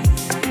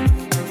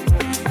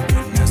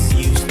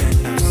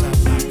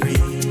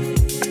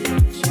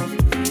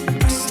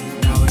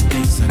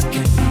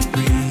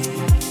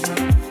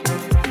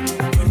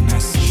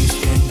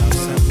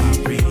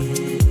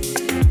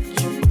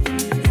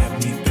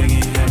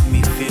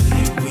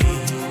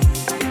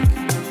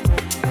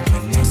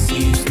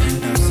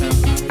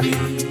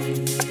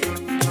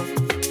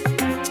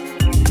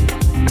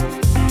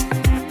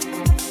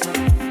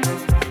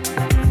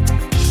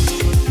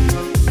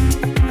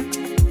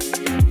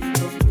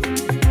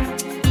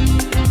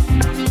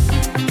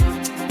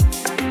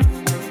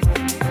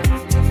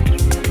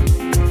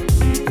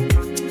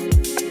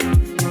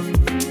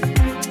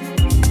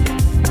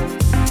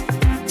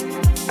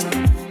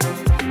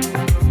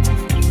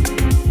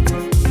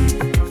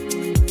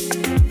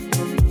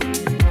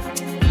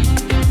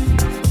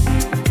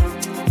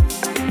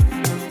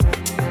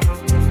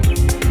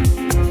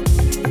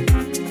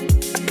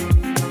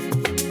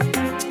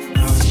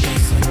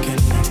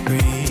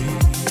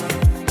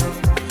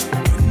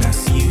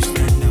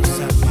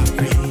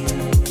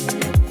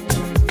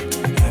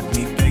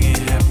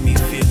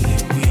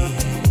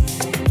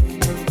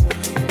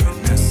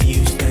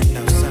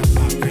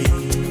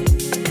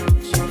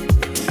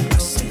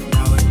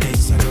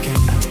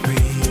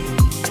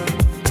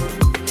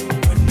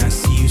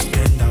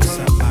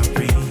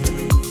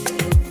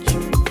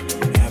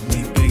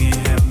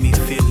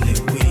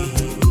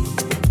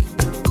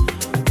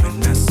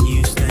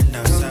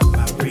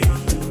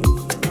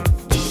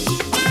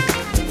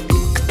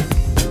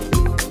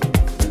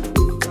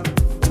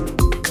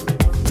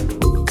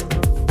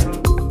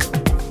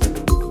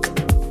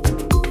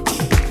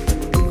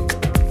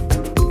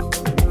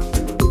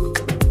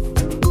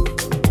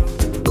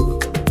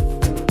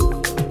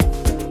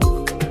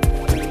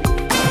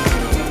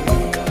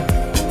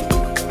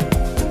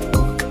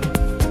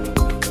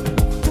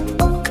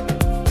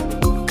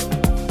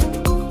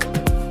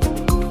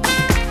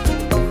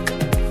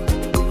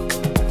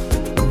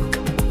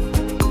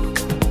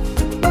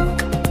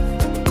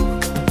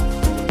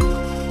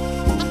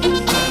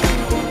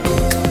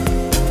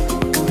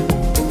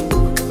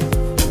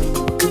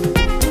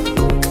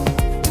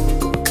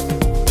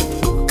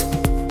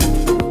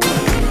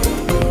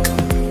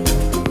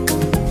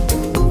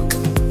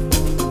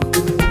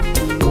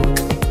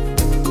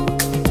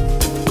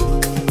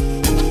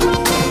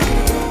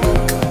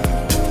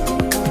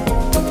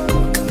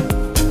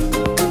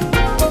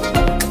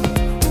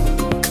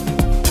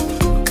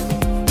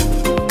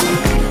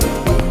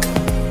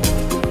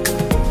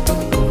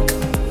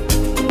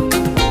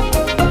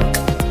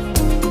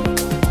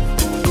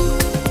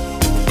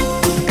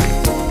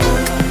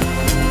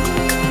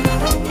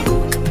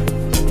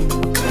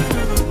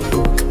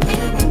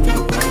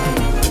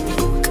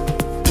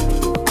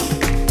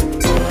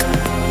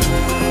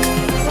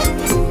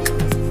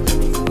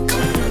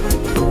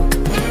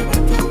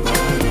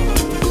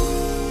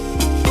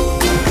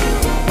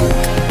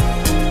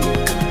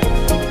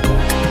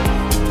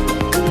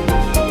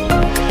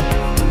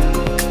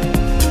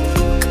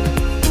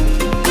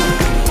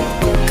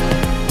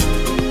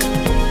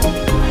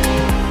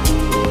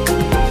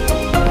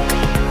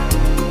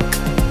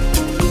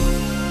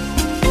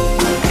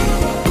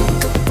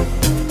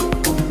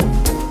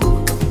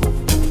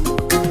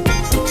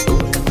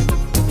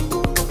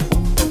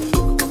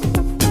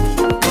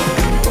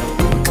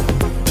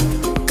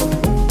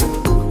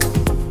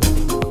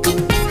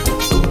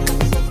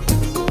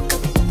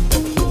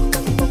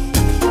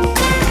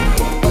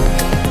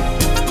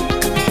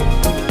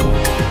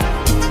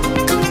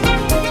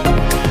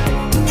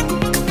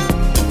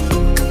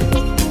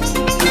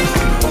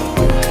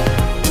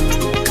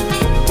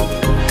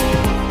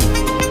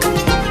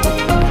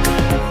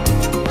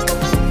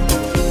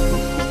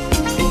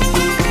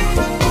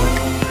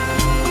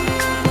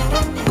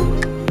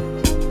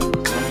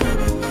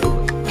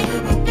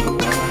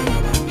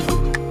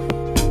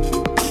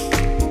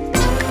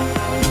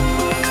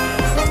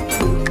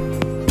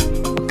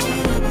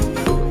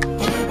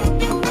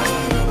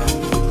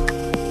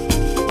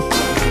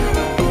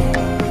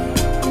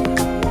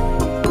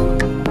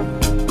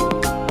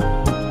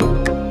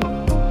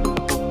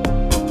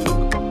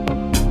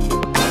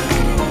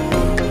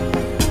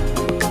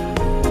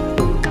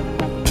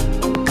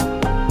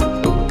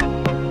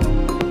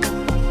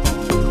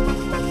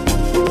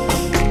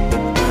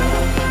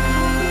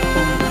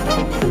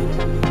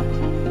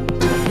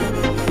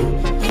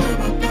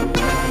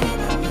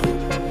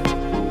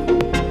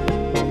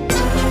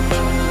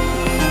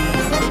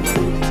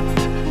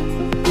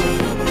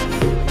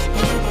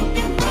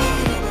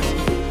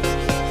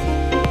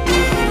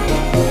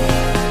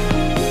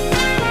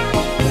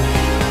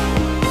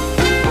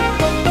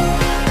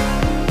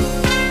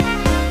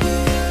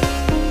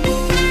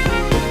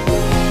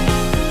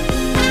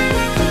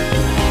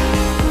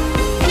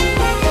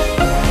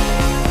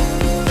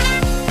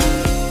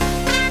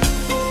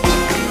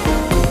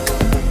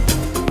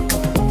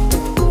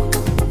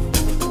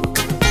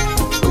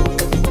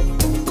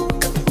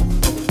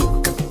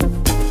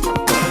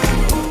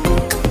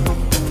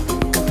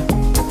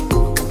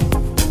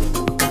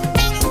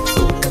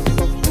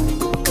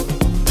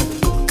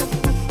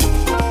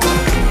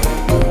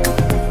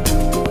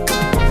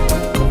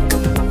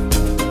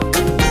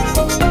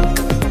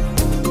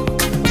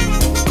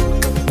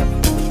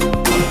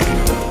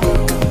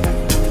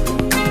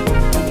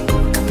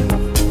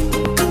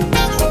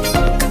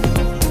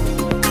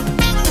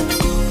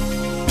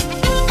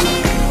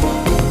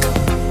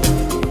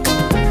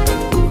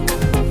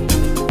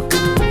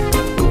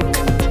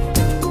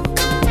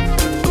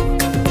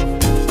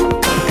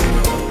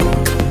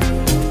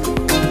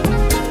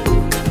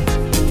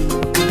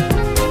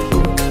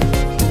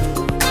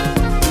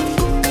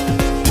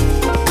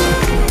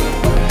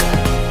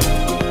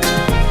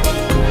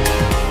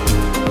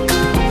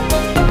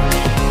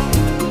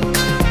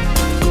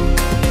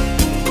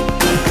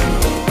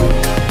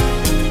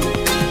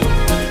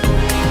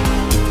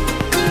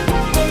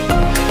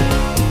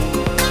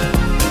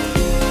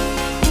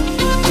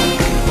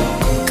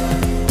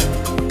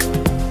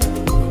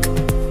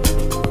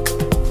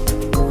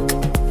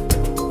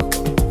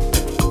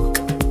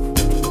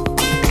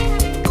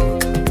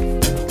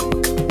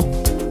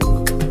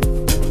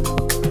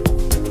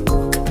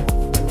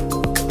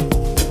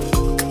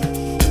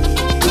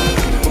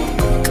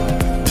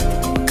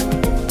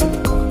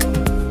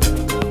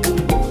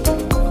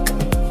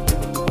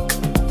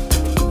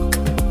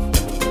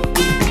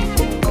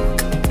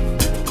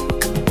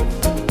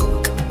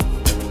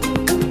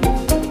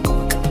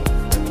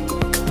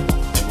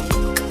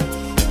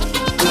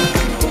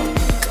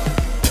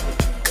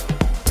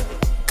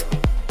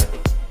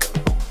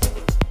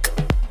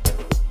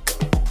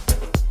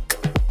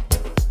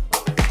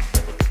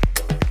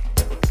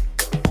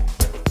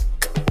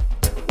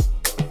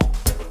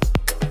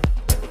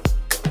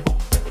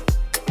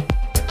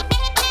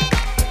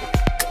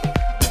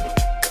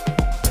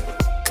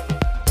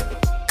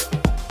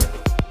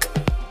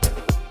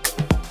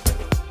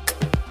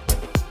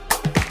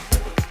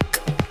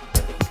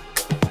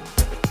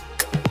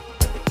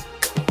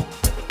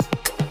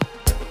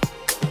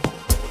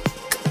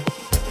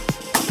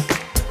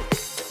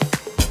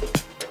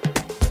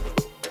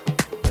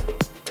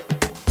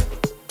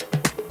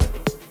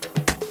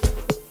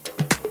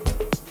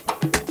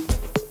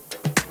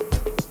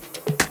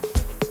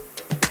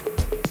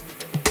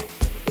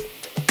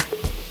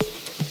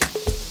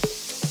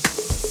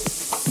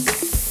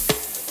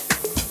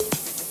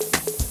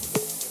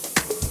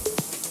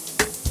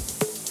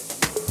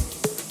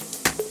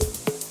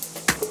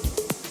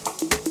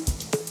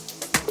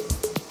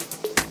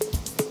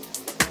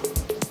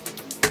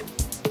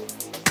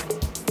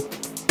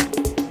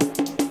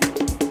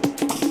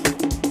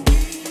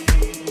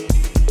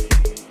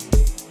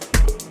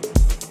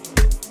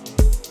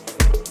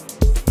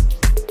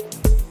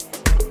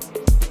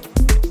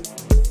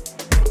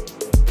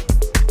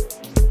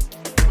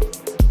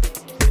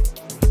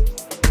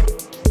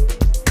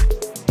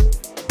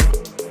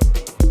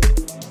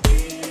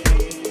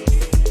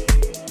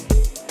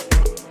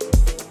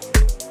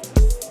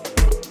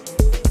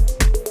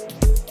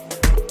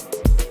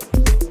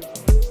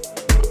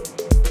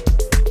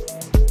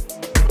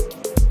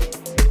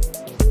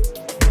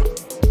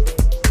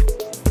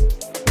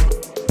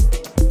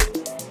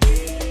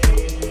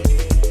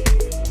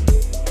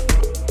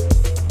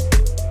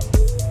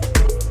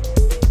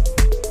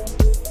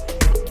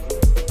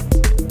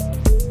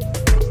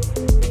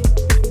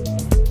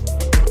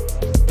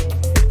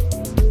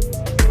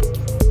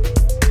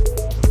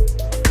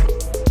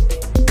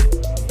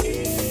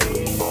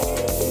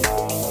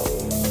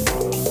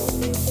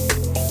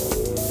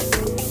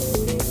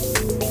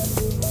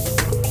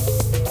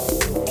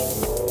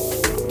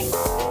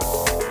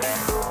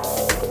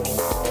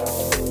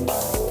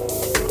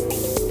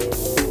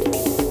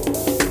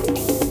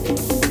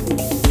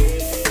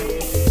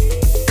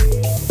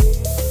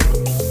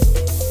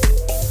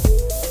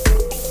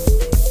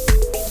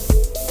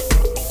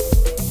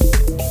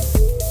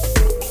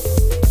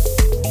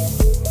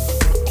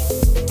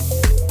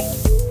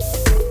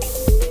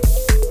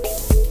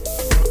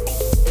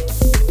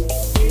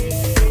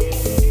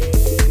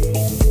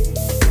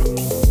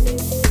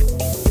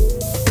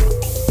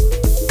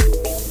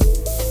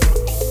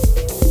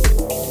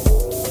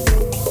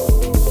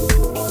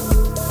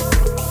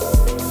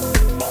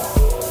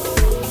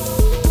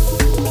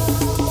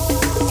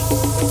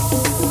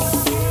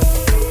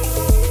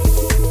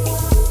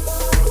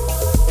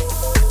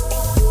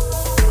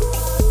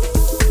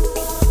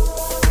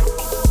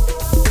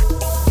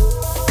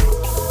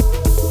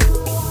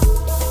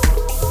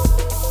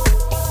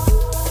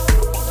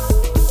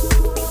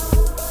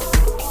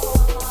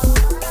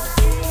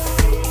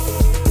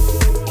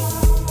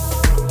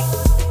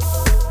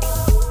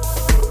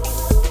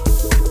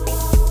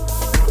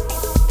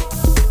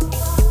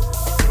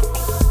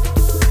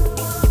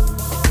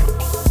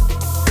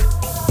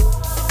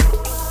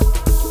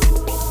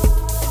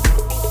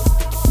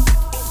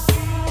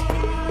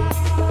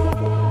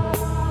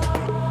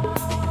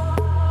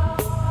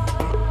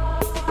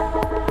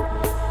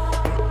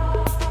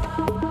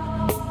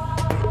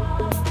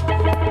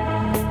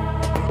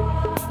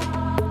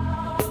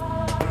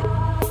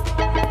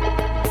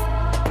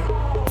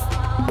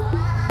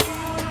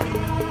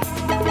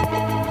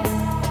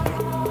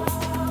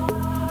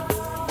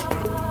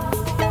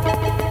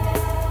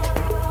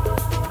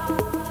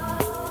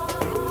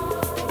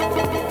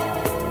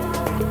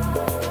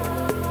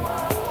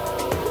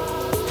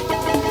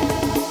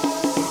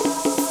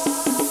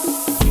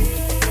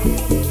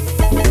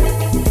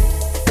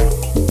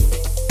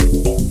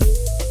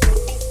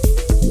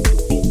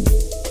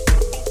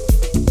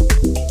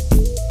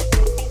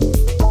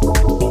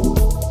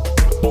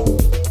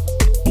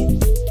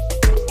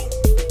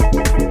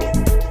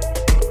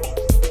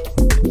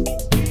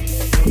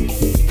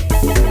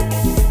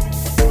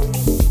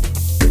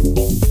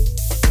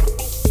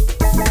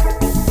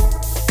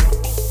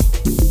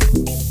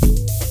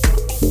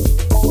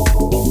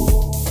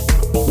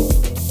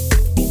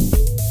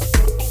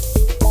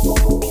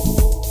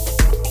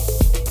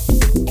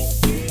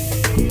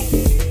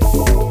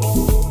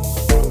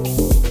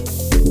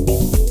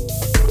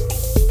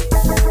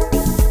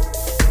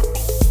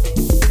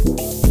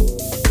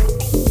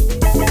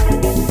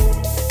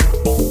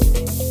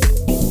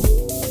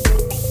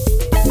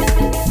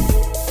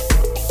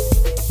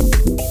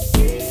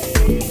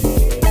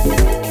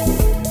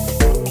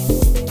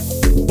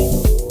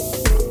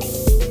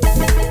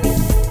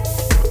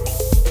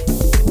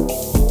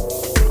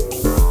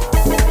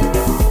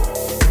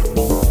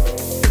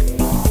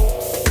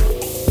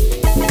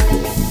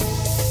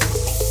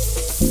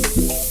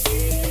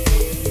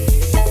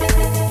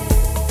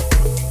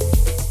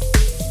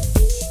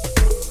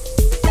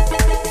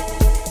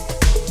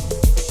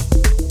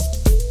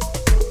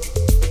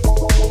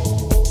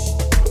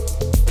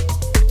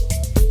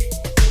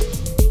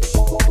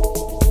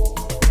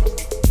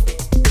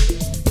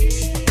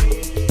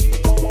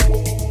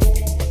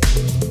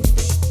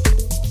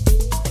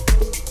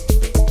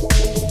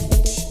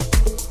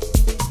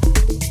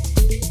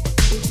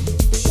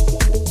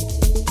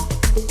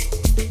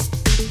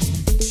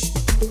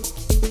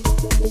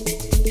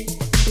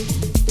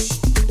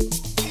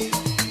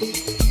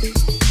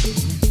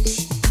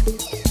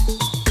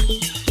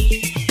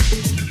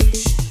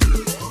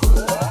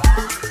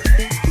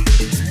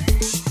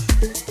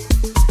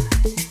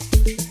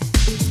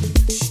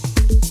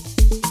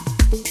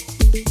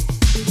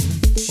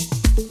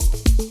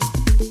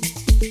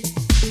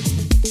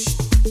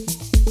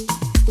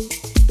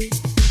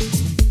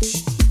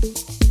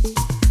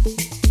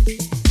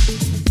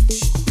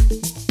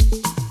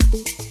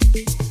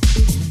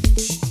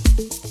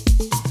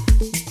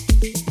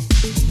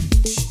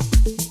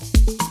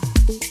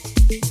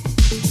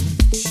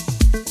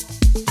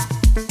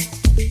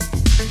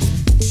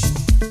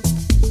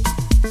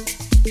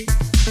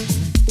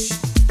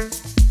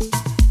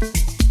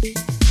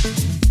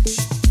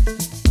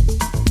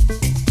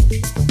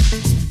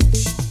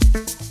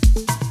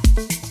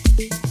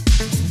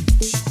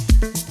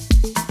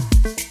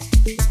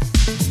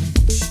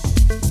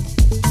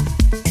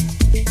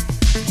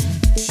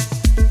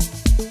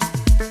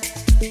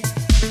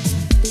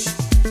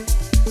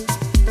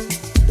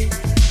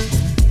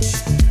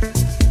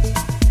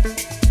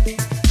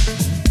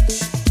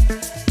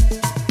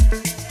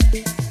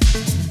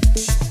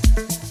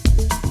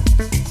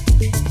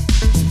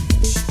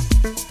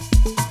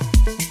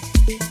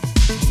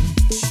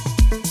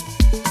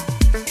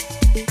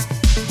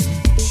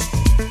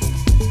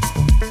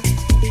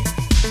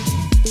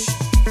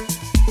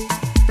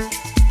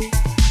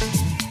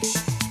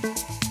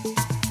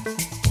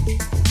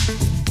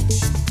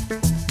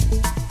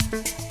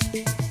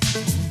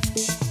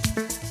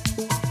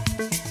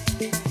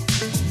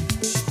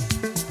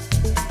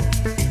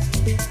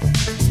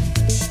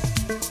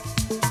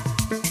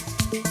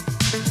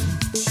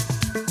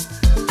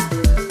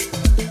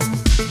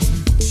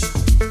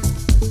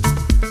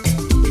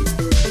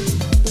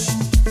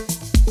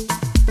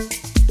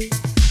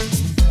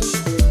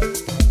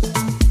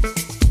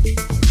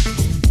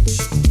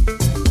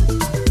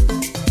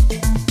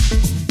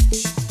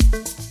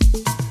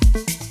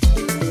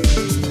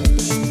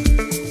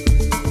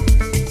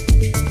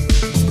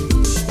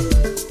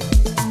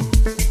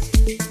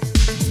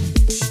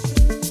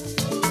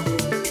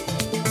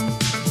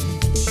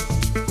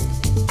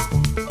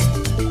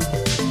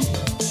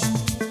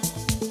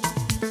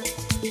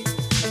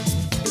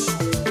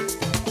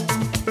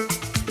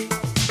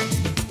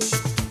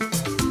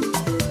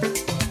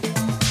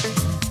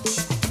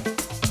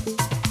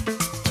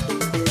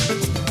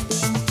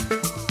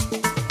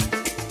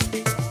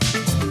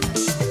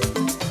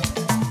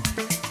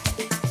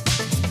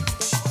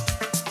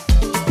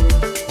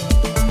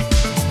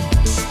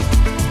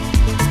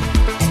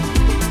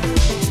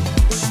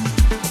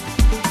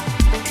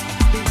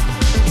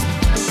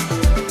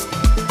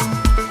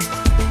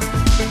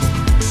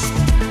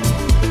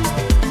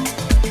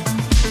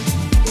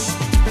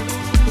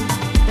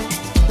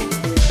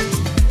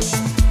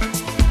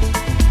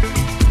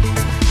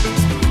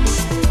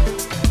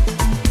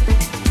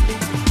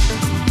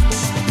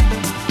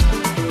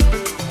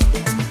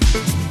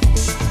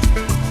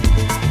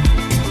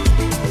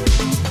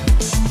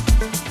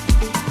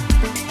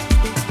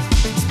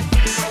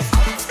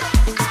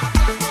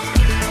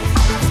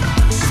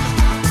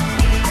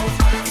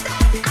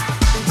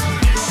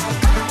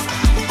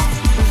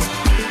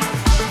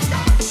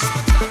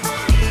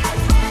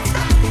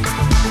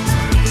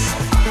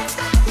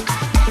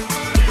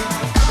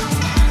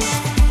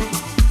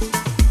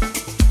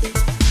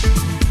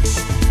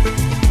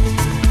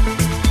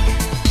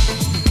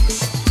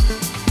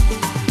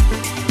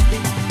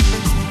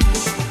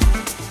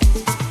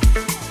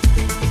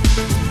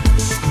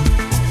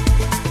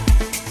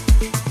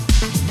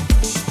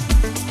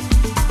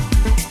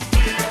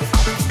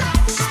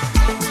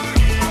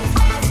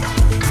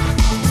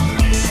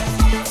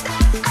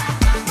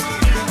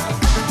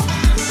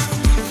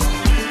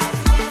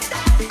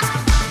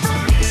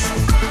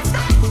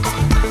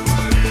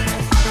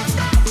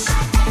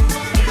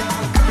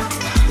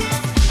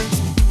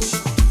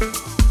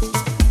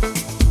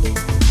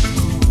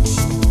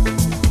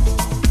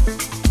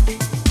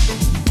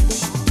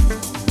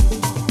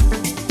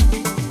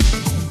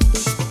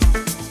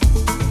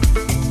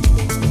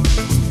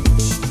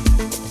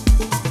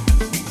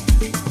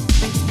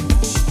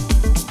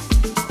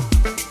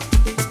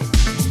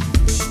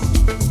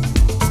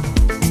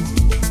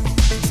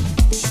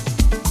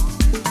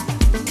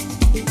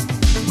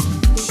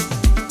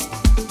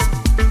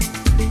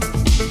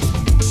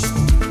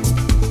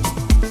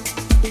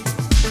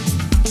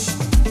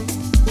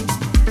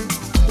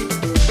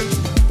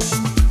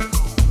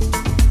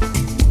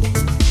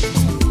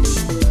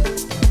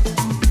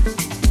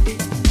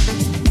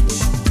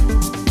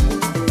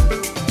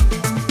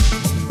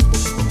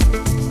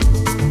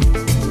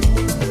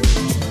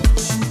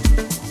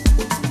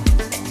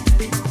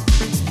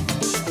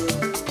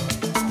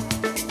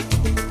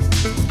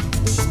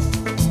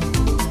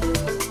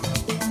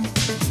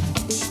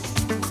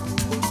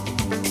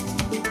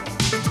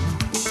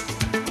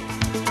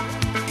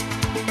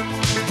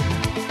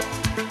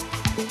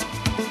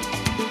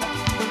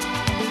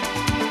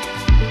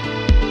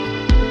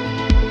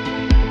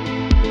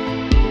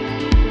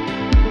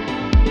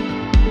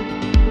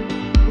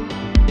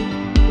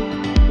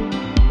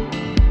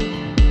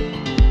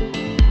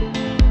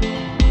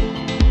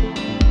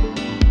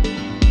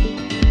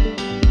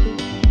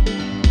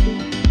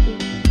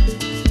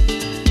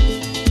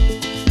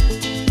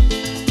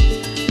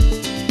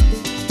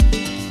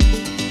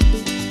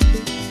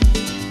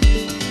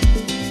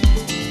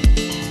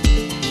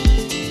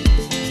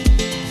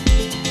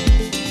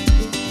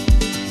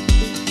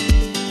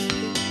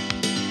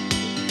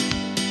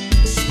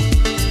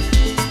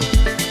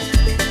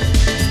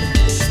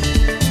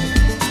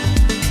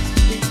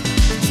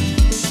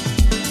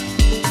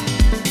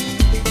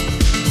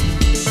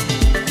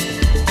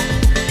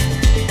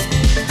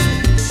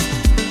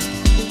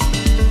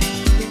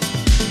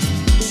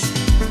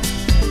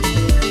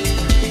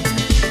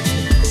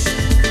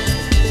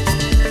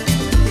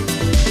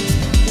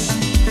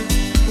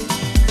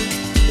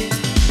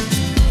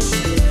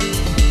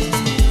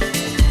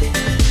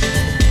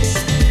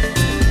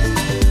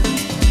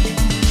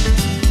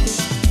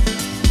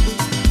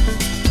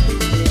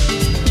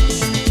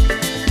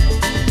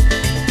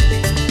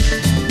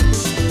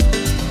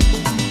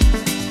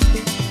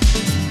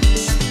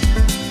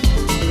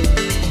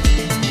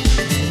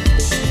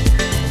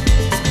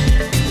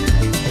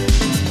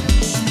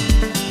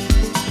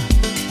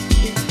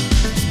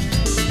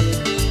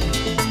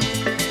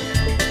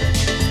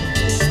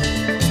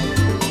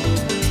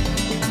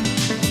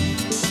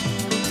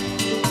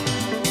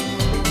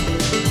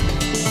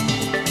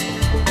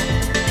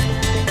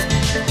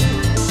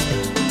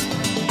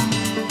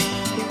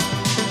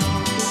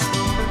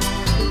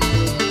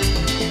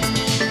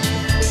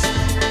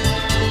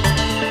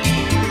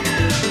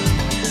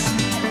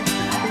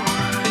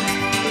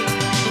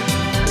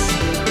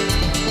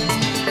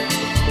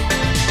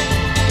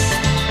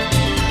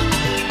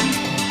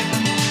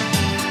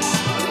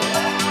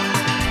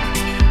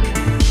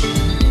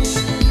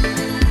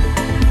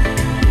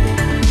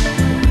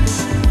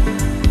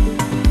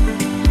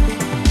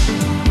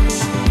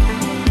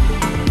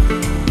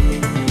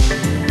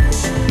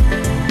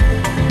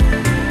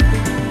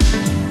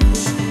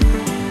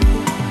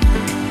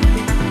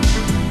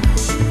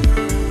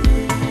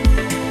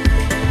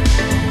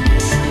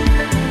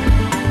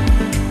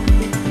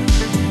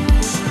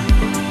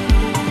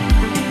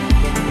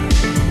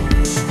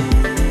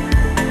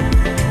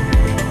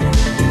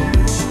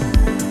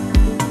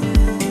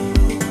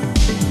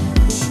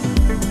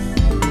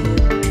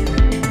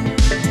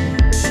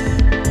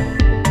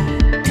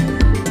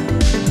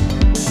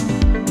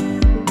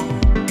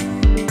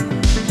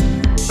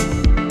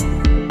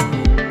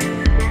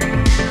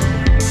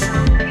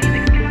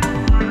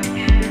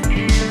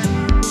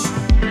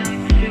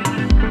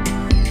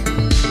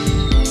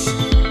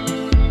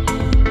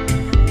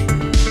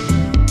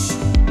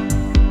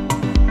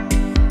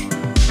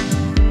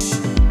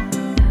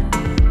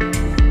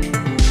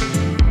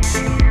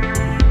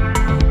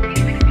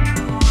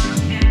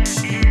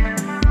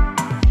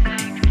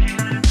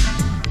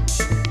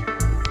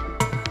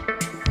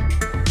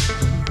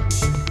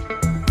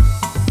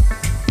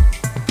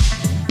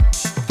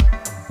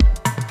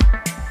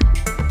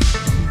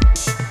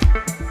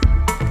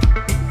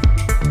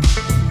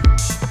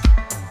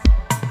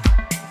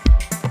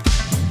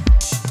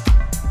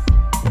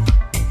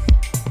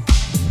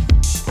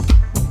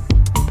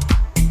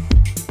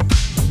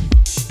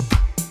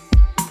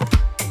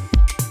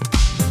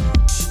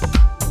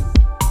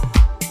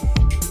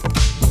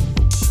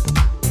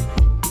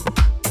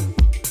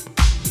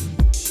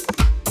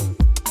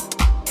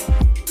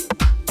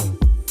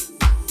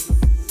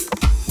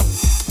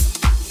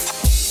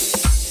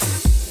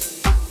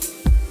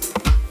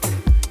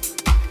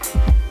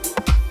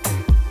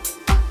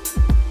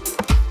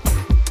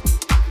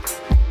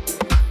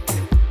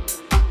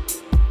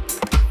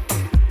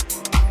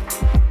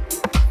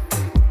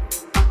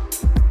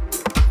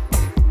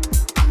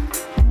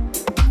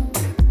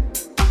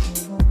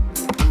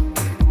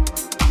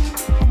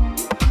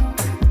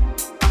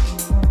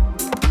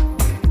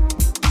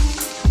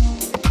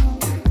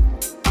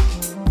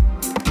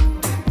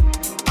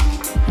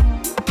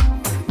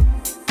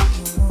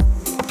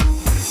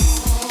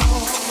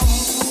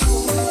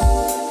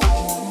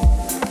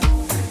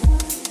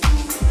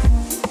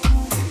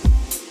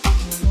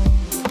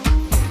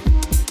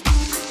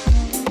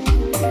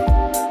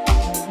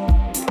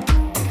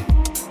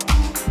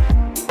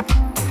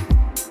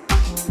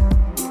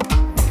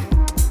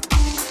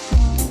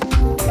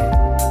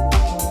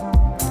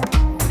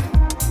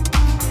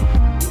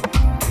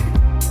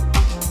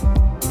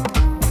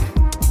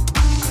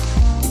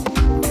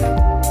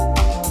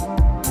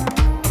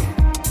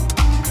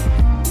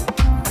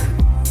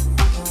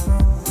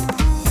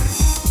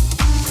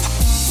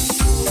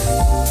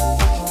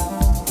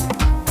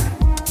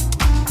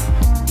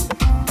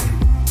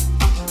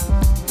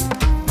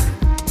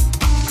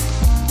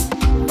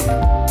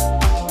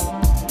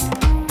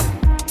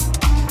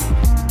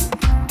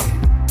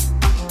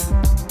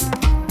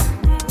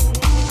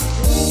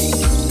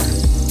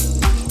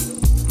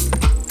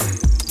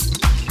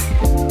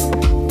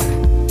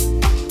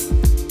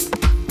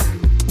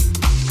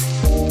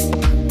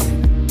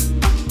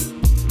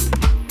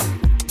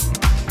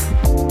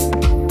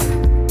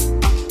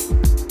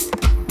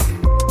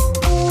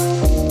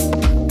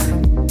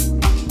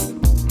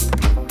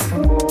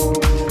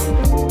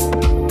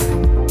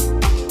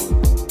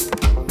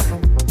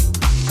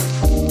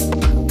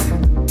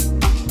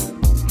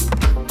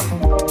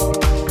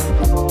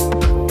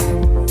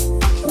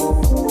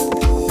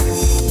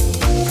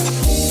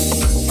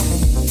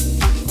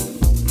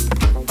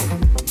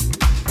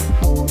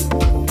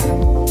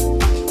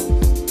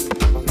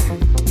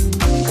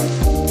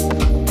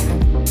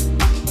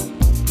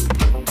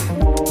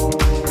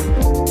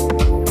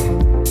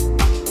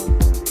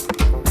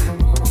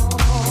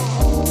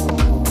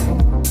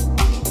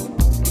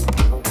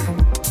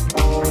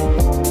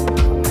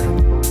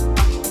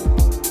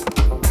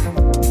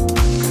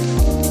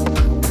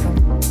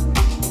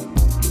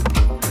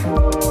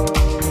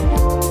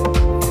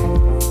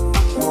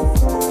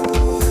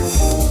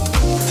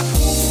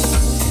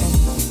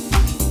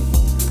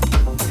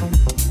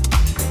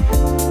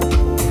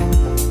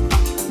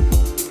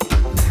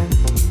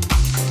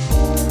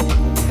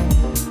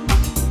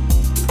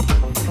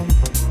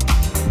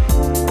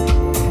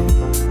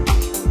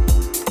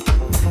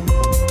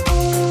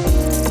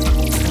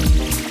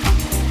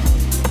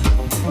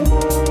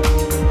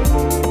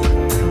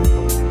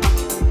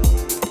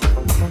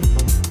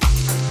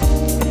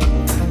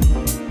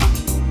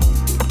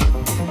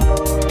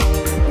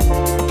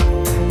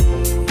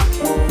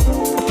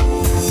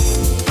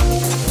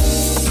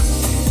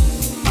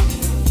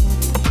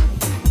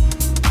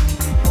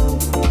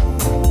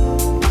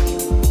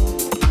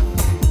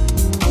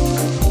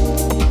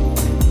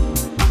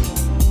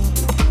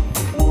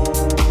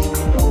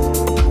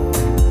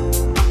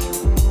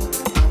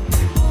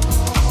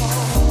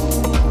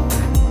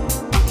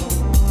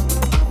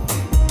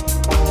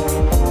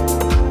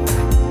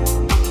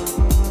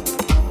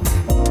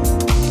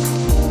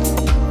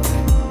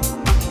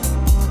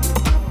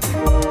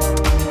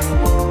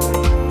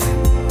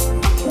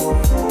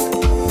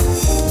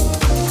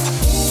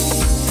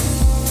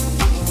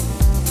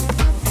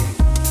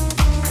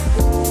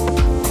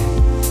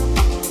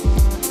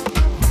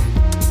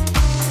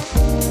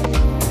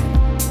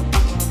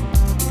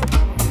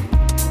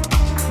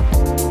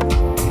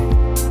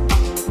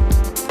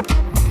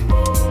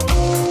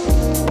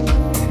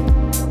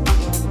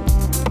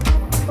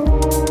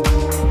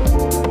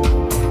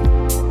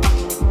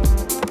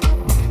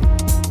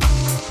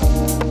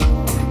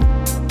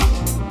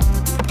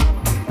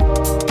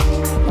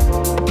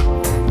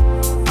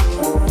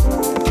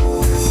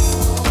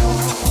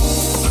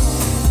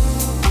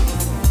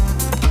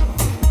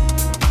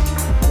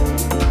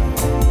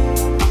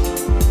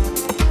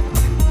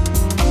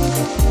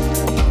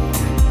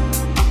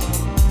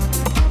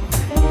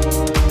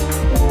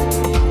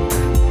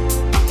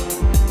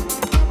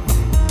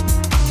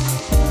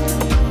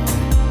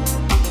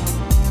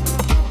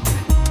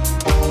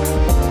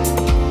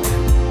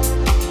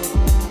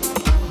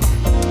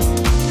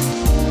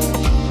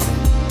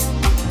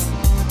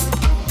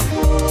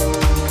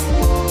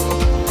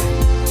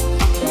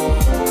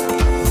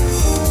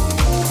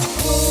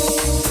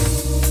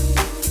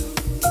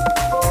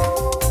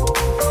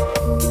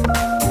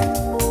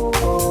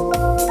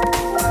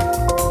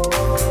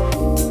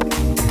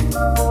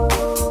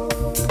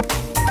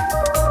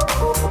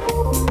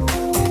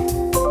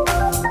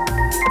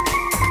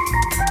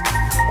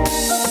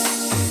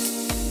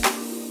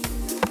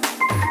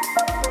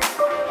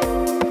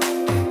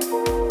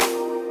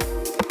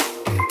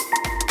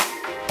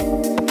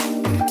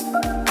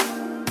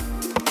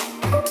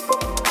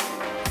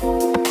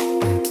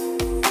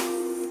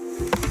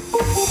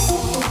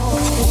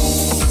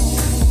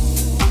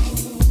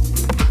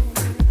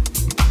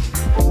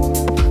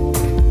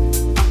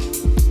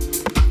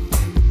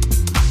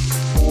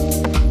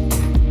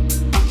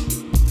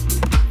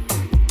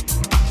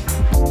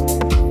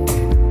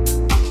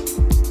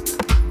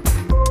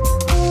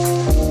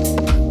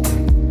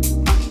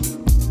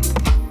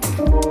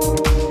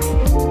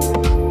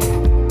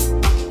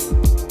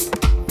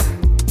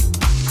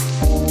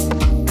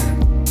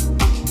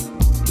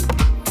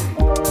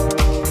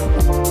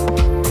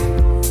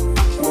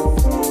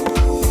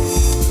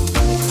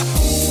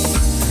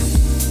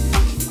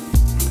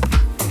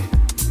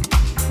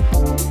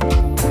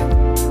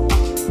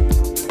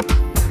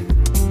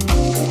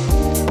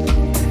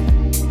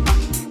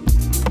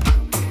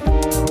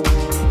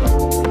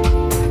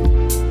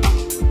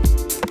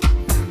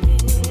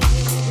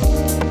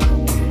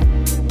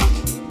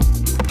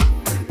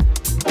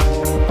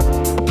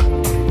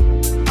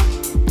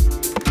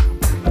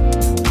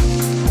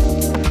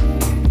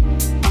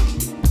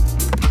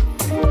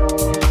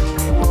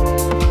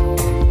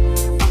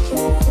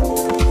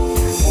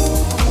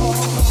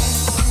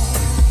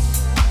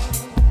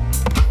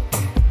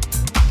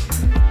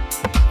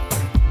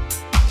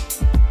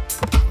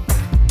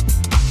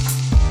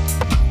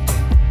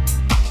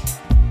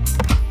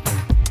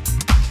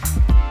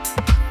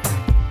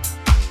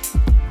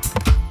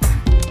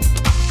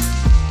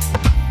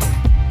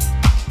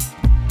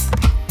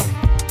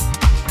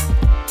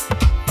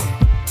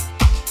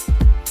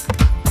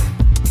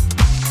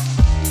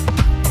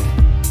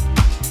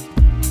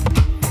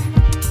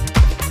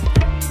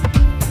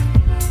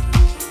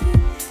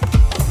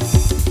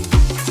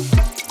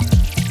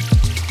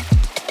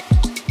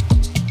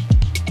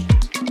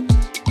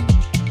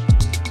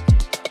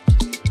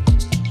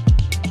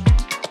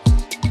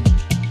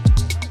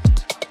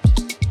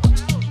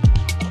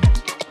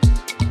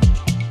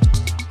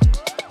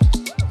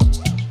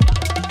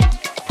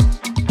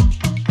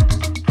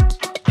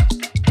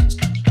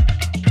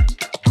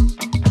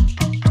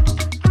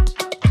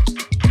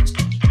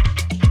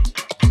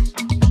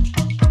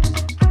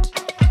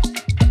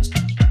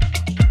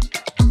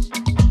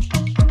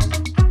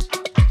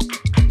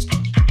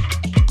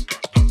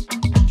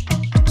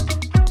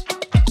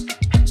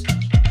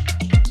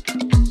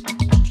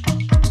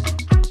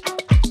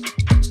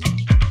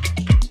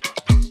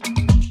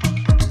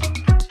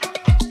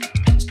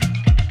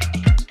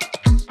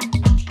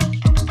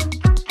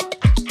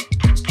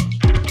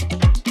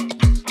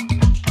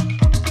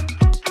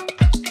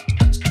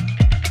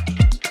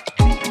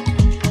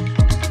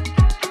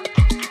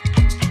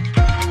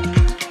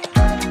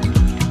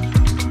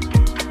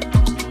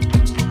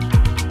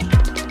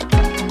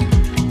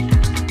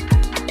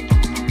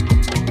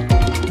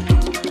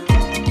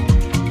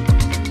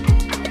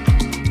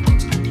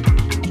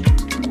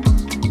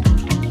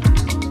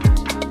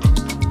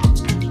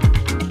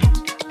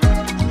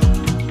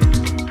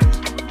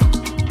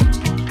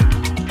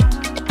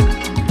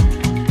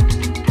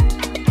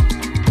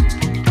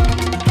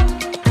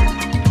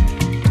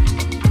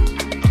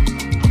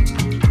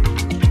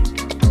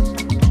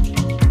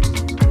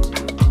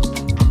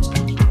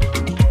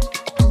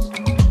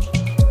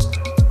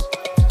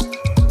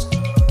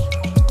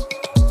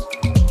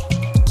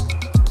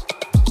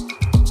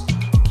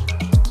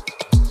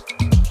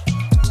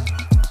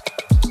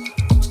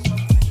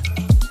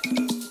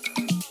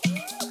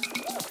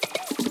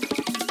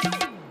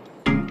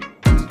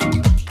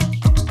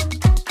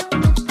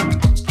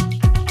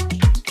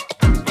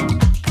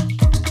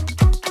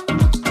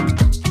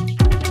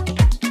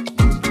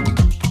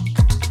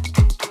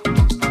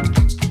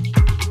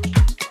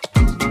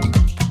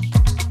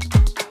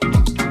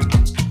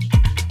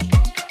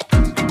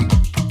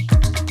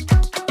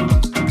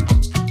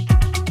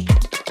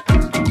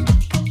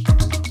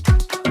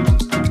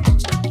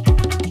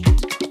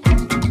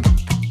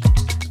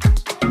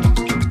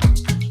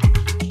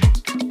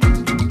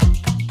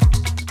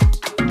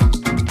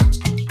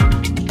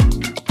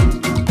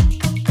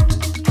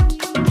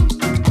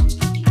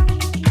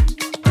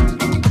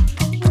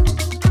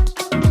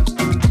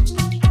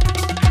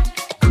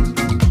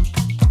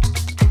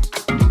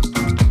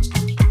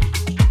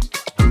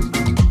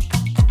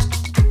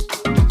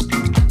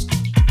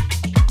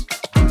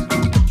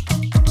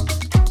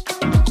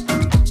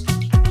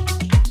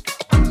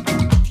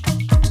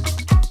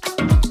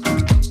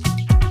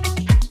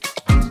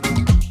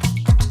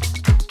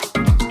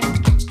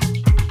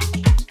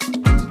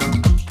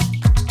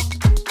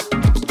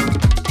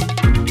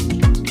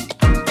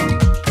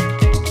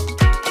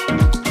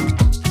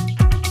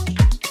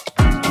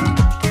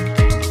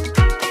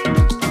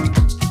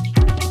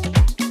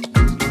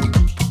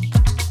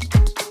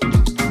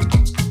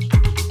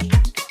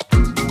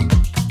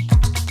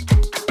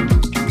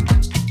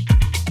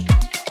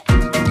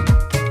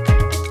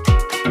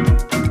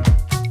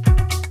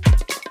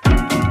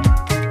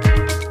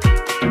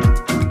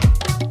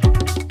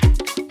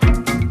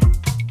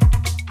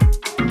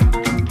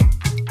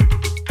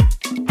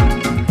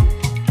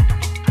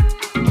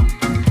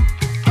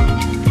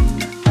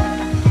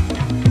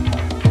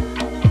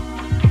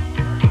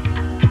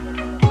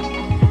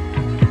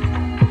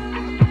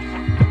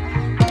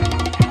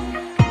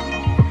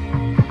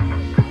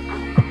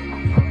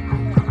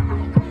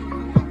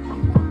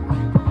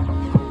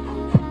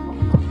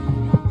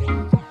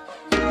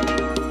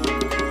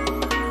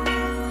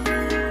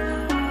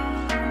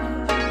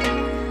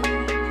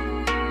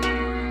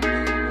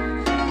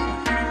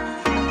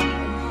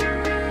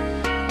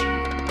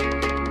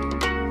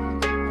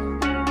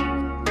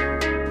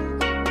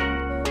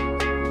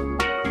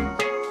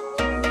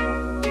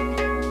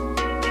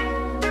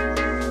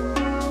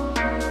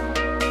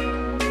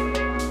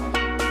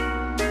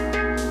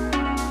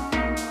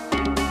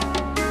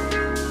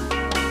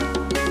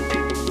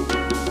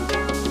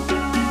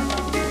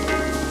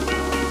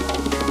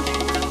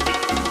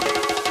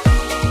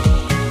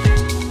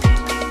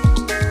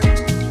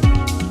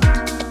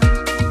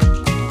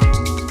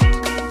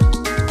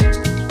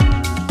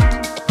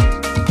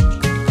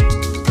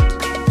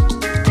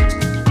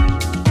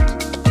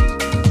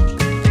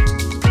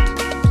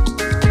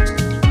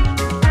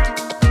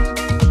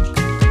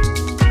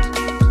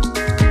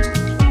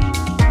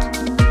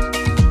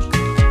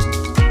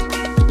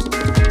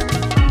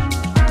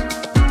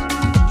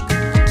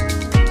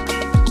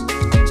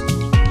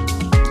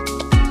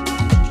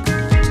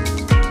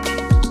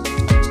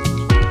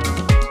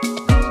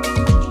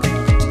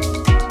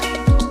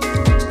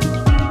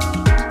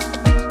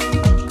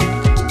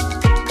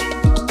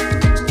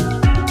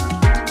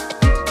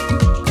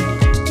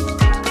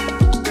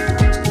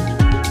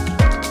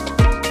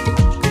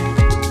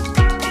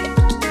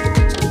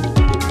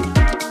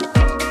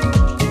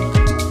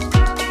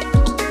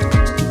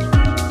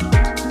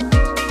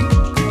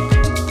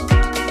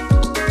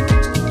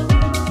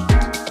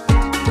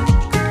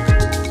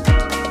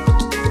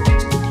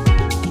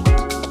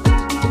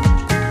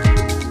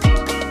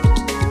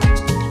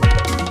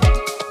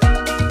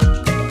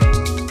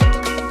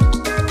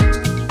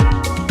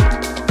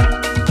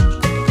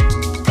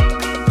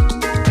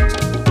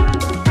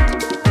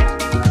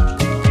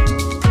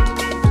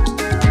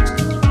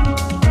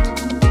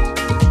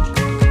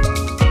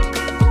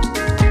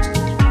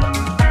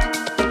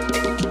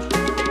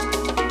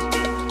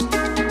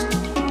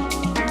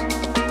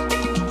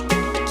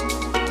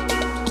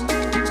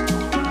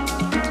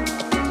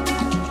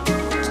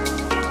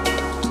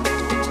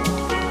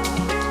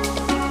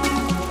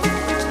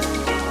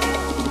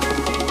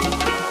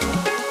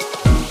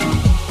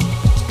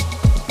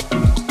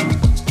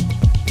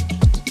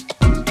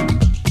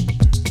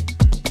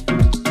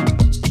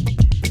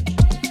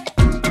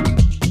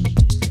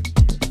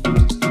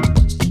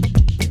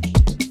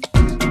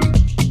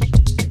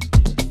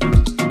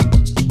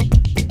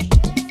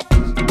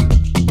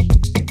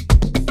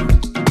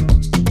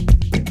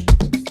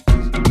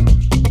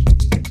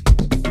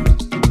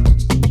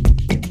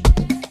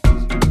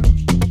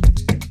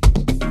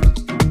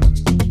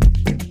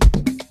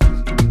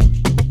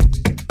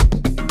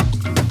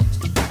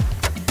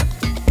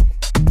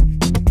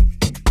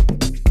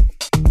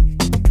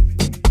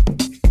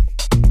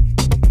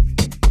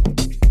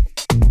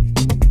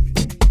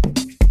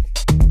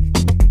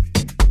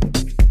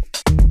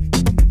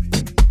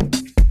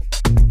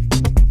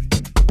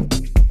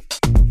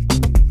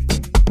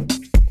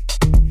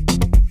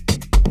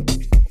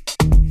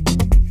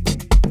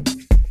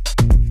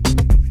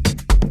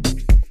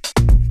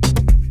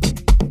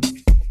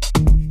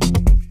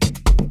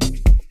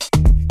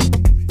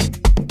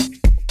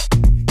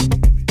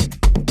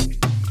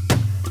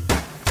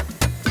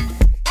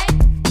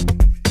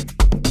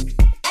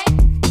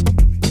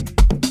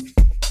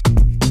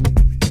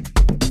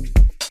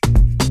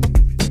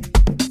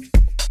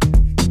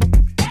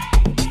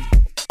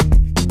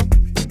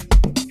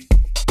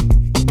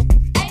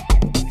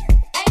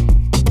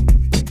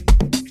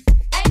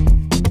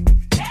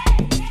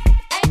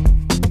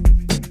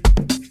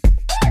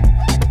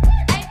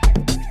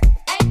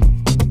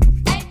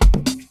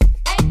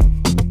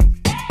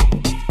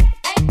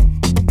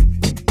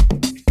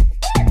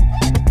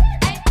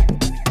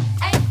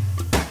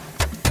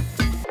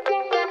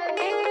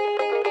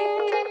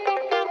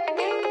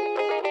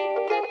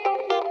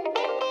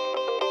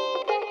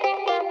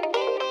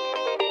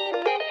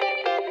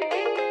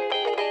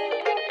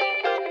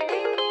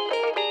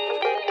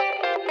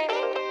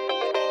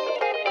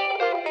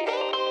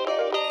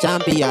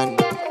 Champion,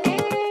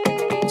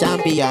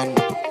 champion.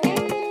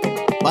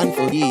 Born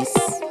for this,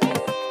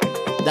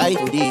 die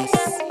for this.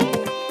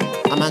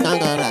 I'm a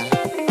conqueror.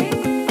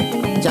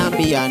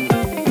 Champion,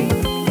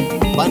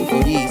 born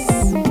for this,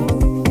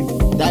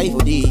 die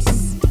for this.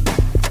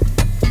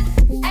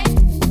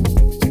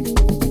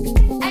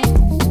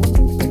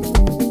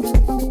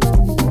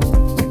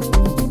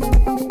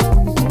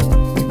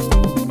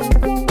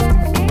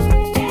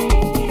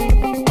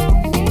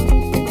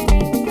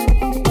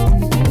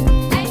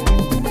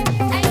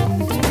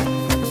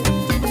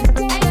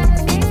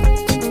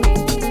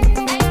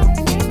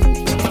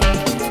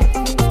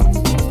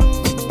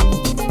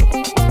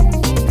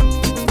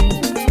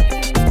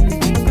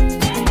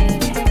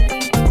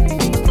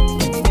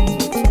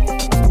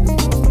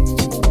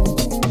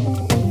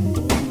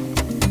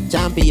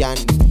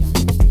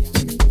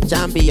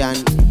 Champion,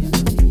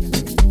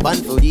 born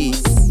for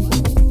this,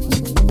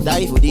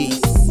 die for this.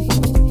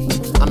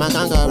 I'm a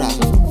conqueror.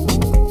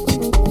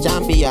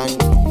 Champion,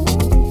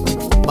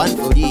 born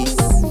for this,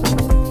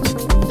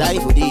 die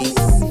for this.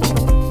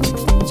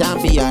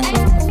 Champion,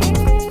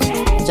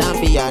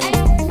 champion,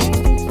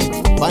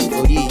 born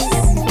for this,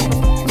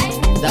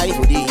 die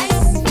for this.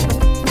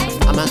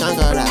 I'm a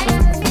conqueror.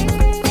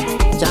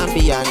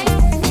 Champion,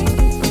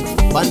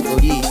 born for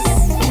this,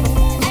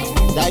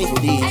 die for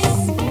this.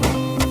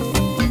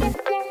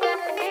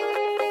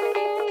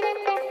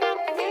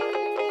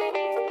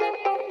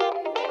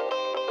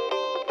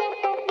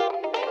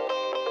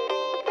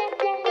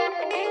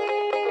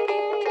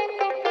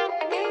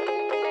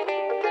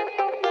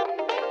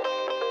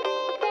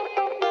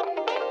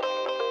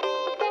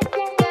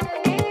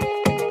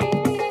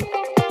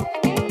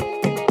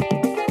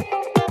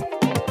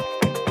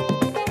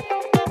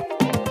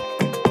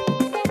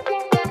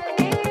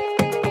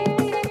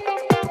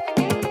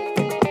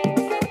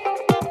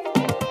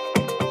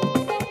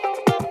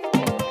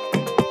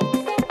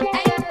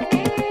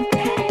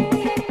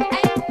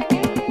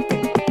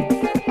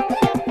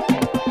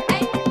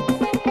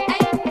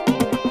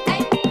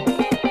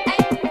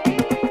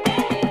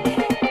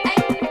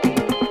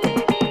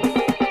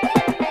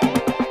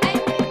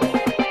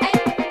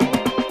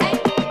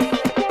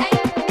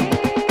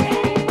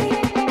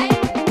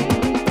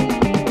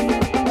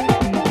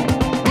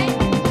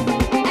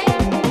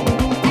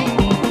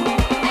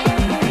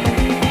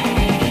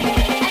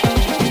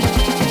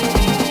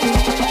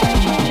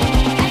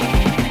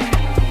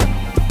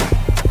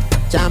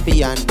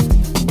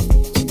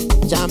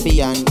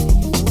 Champion,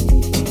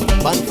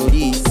 born for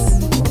this,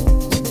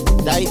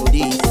 die for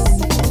this.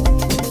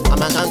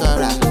 I'm a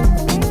conqueror.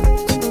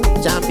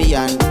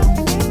 Champion,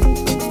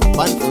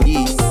 born for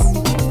this,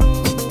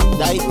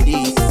 die for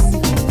this.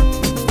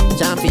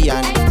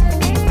 Champion,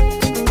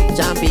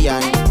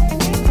 champion,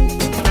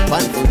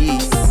 born for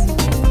this,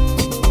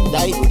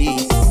 die for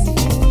this.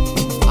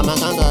 I'm a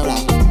conqueror.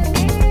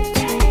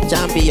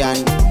 Champion,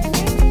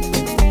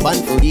 born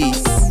for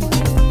this,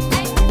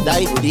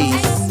 die for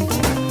this.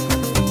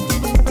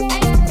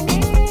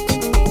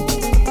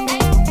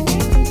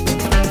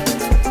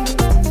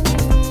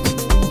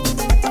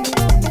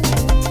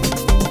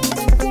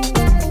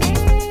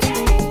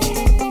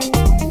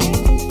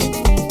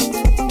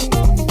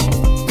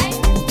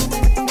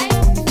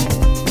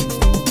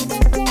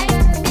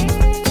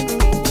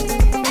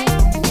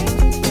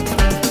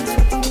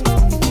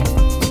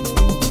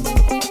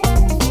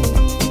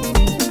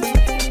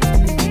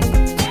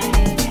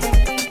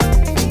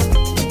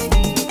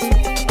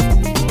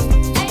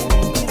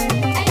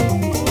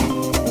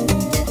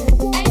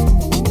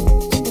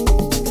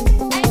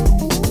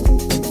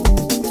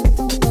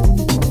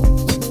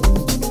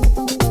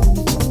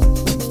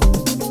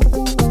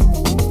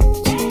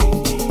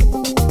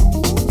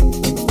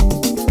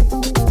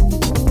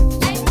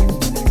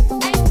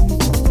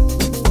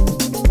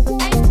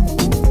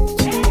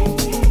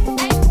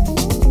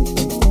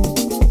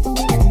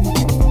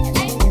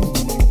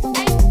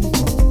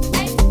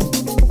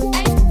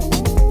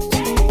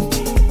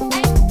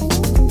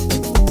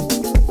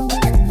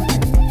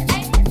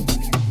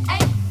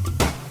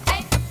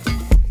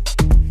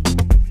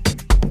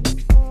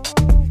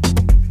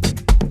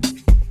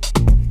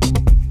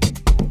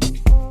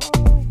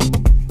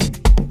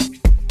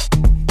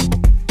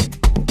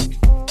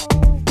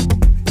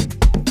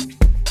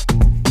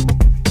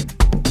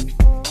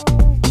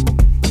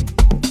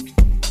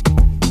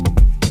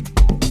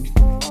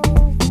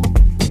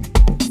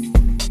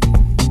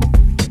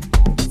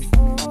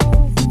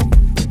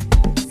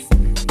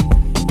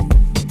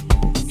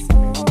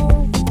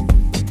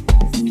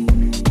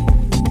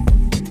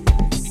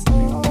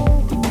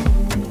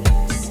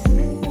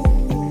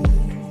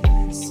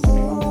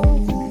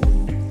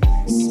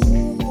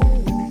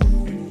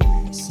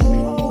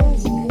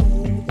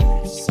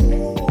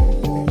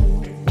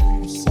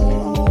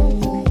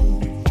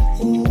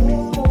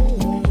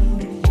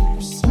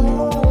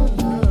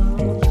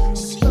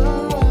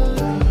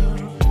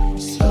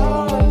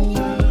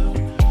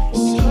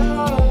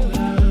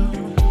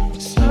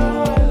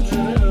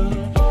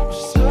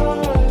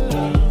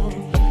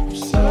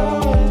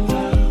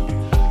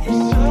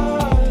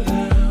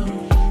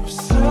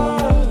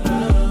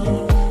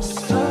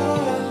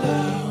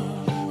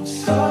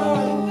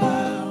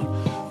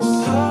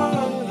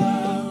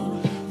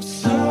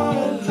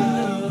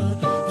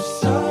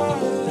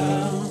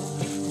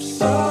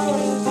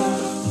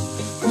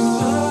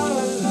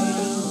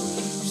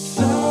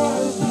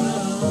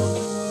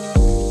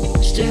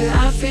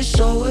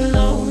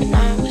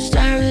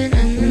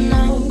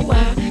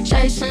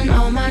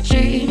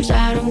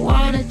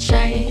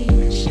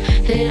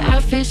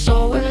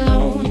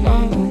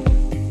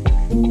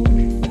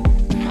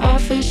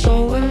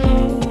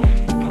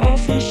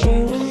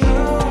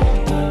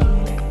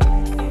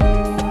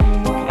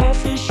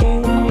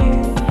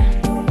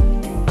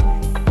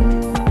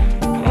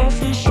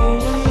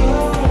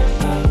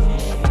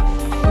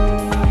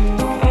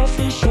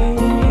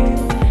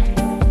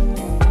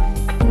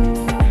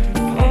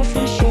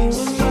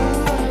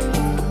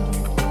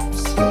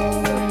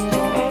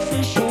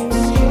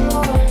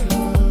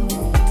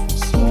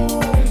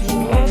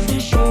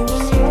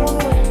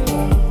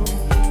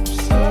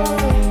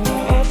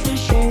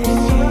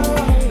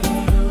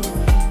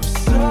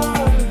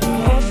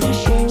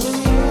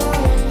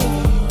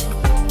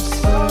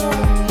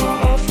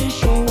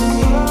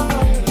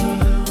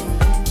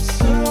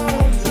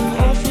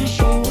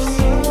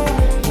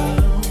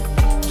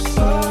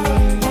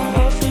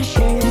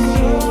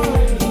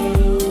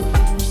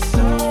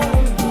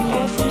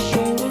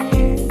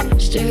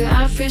 Still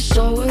I feel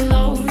so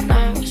alone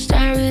now,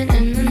 staring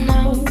in the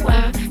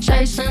nowhere,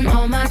 chasing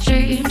all my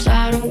dreams.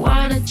 I don't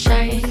wanna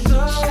change.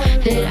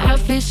 Did I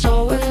feel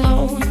so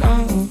alone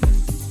now?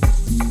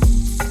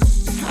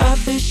 I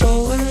feel so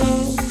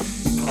alone.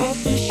 I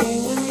feel so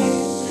alone.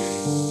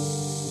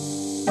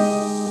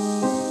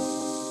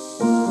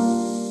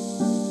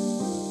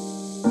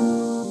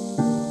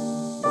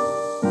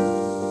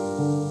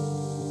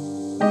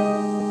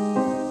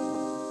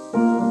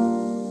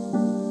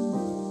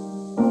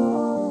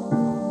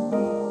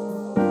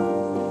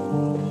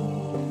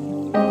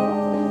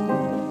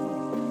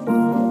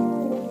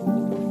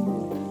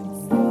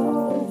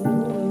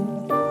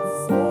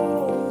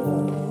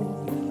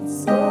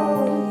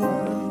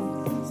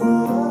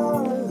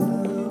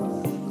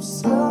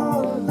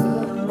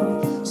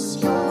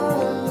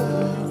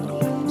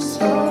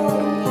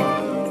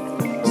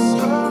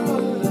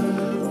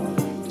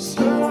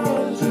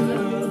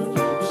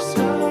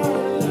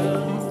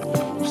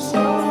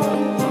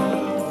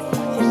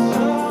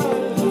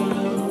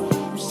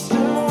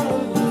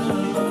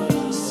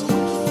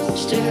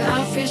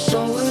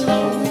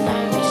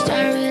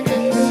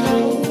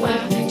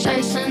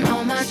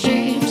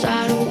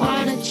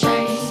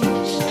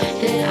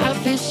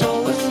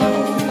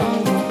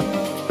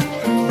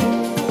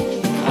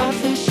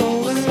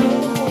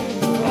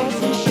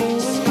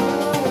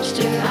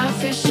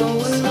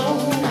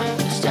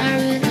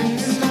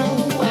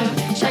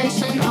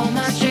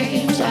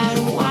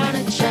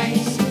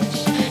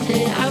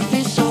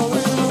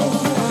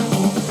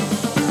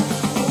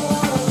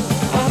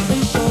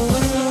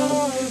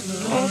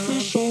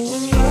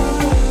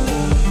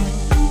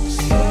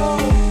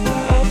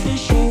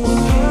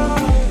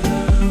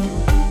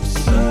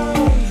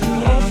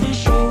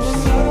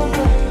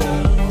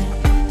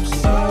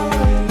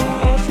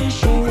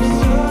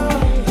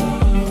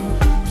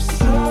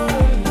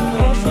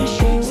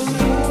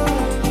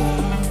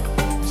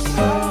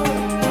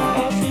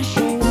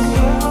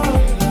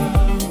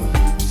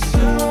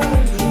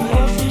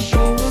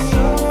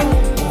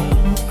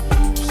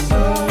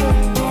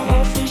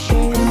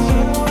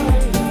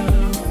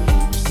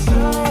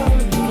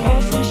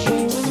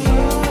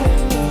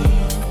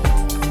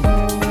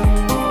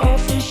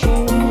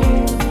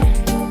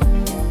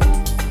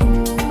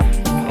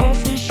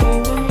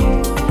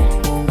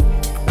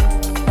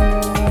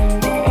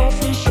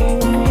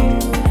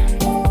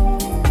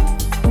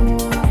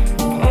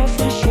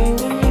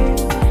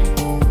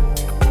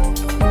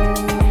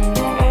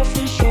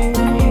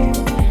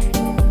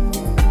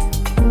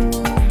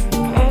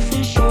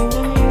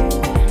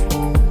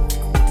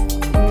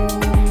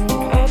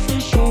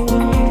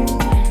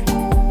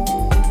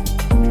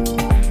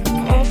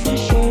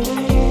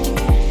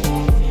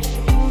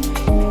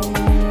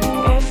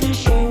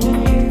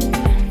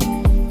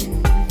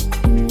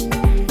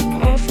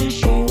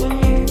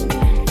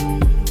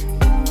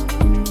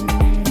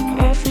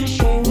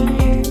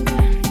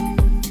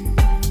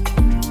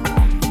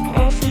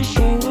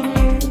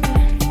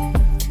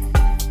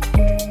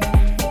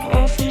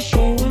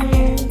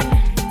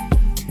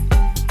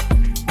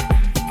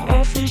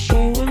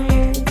 So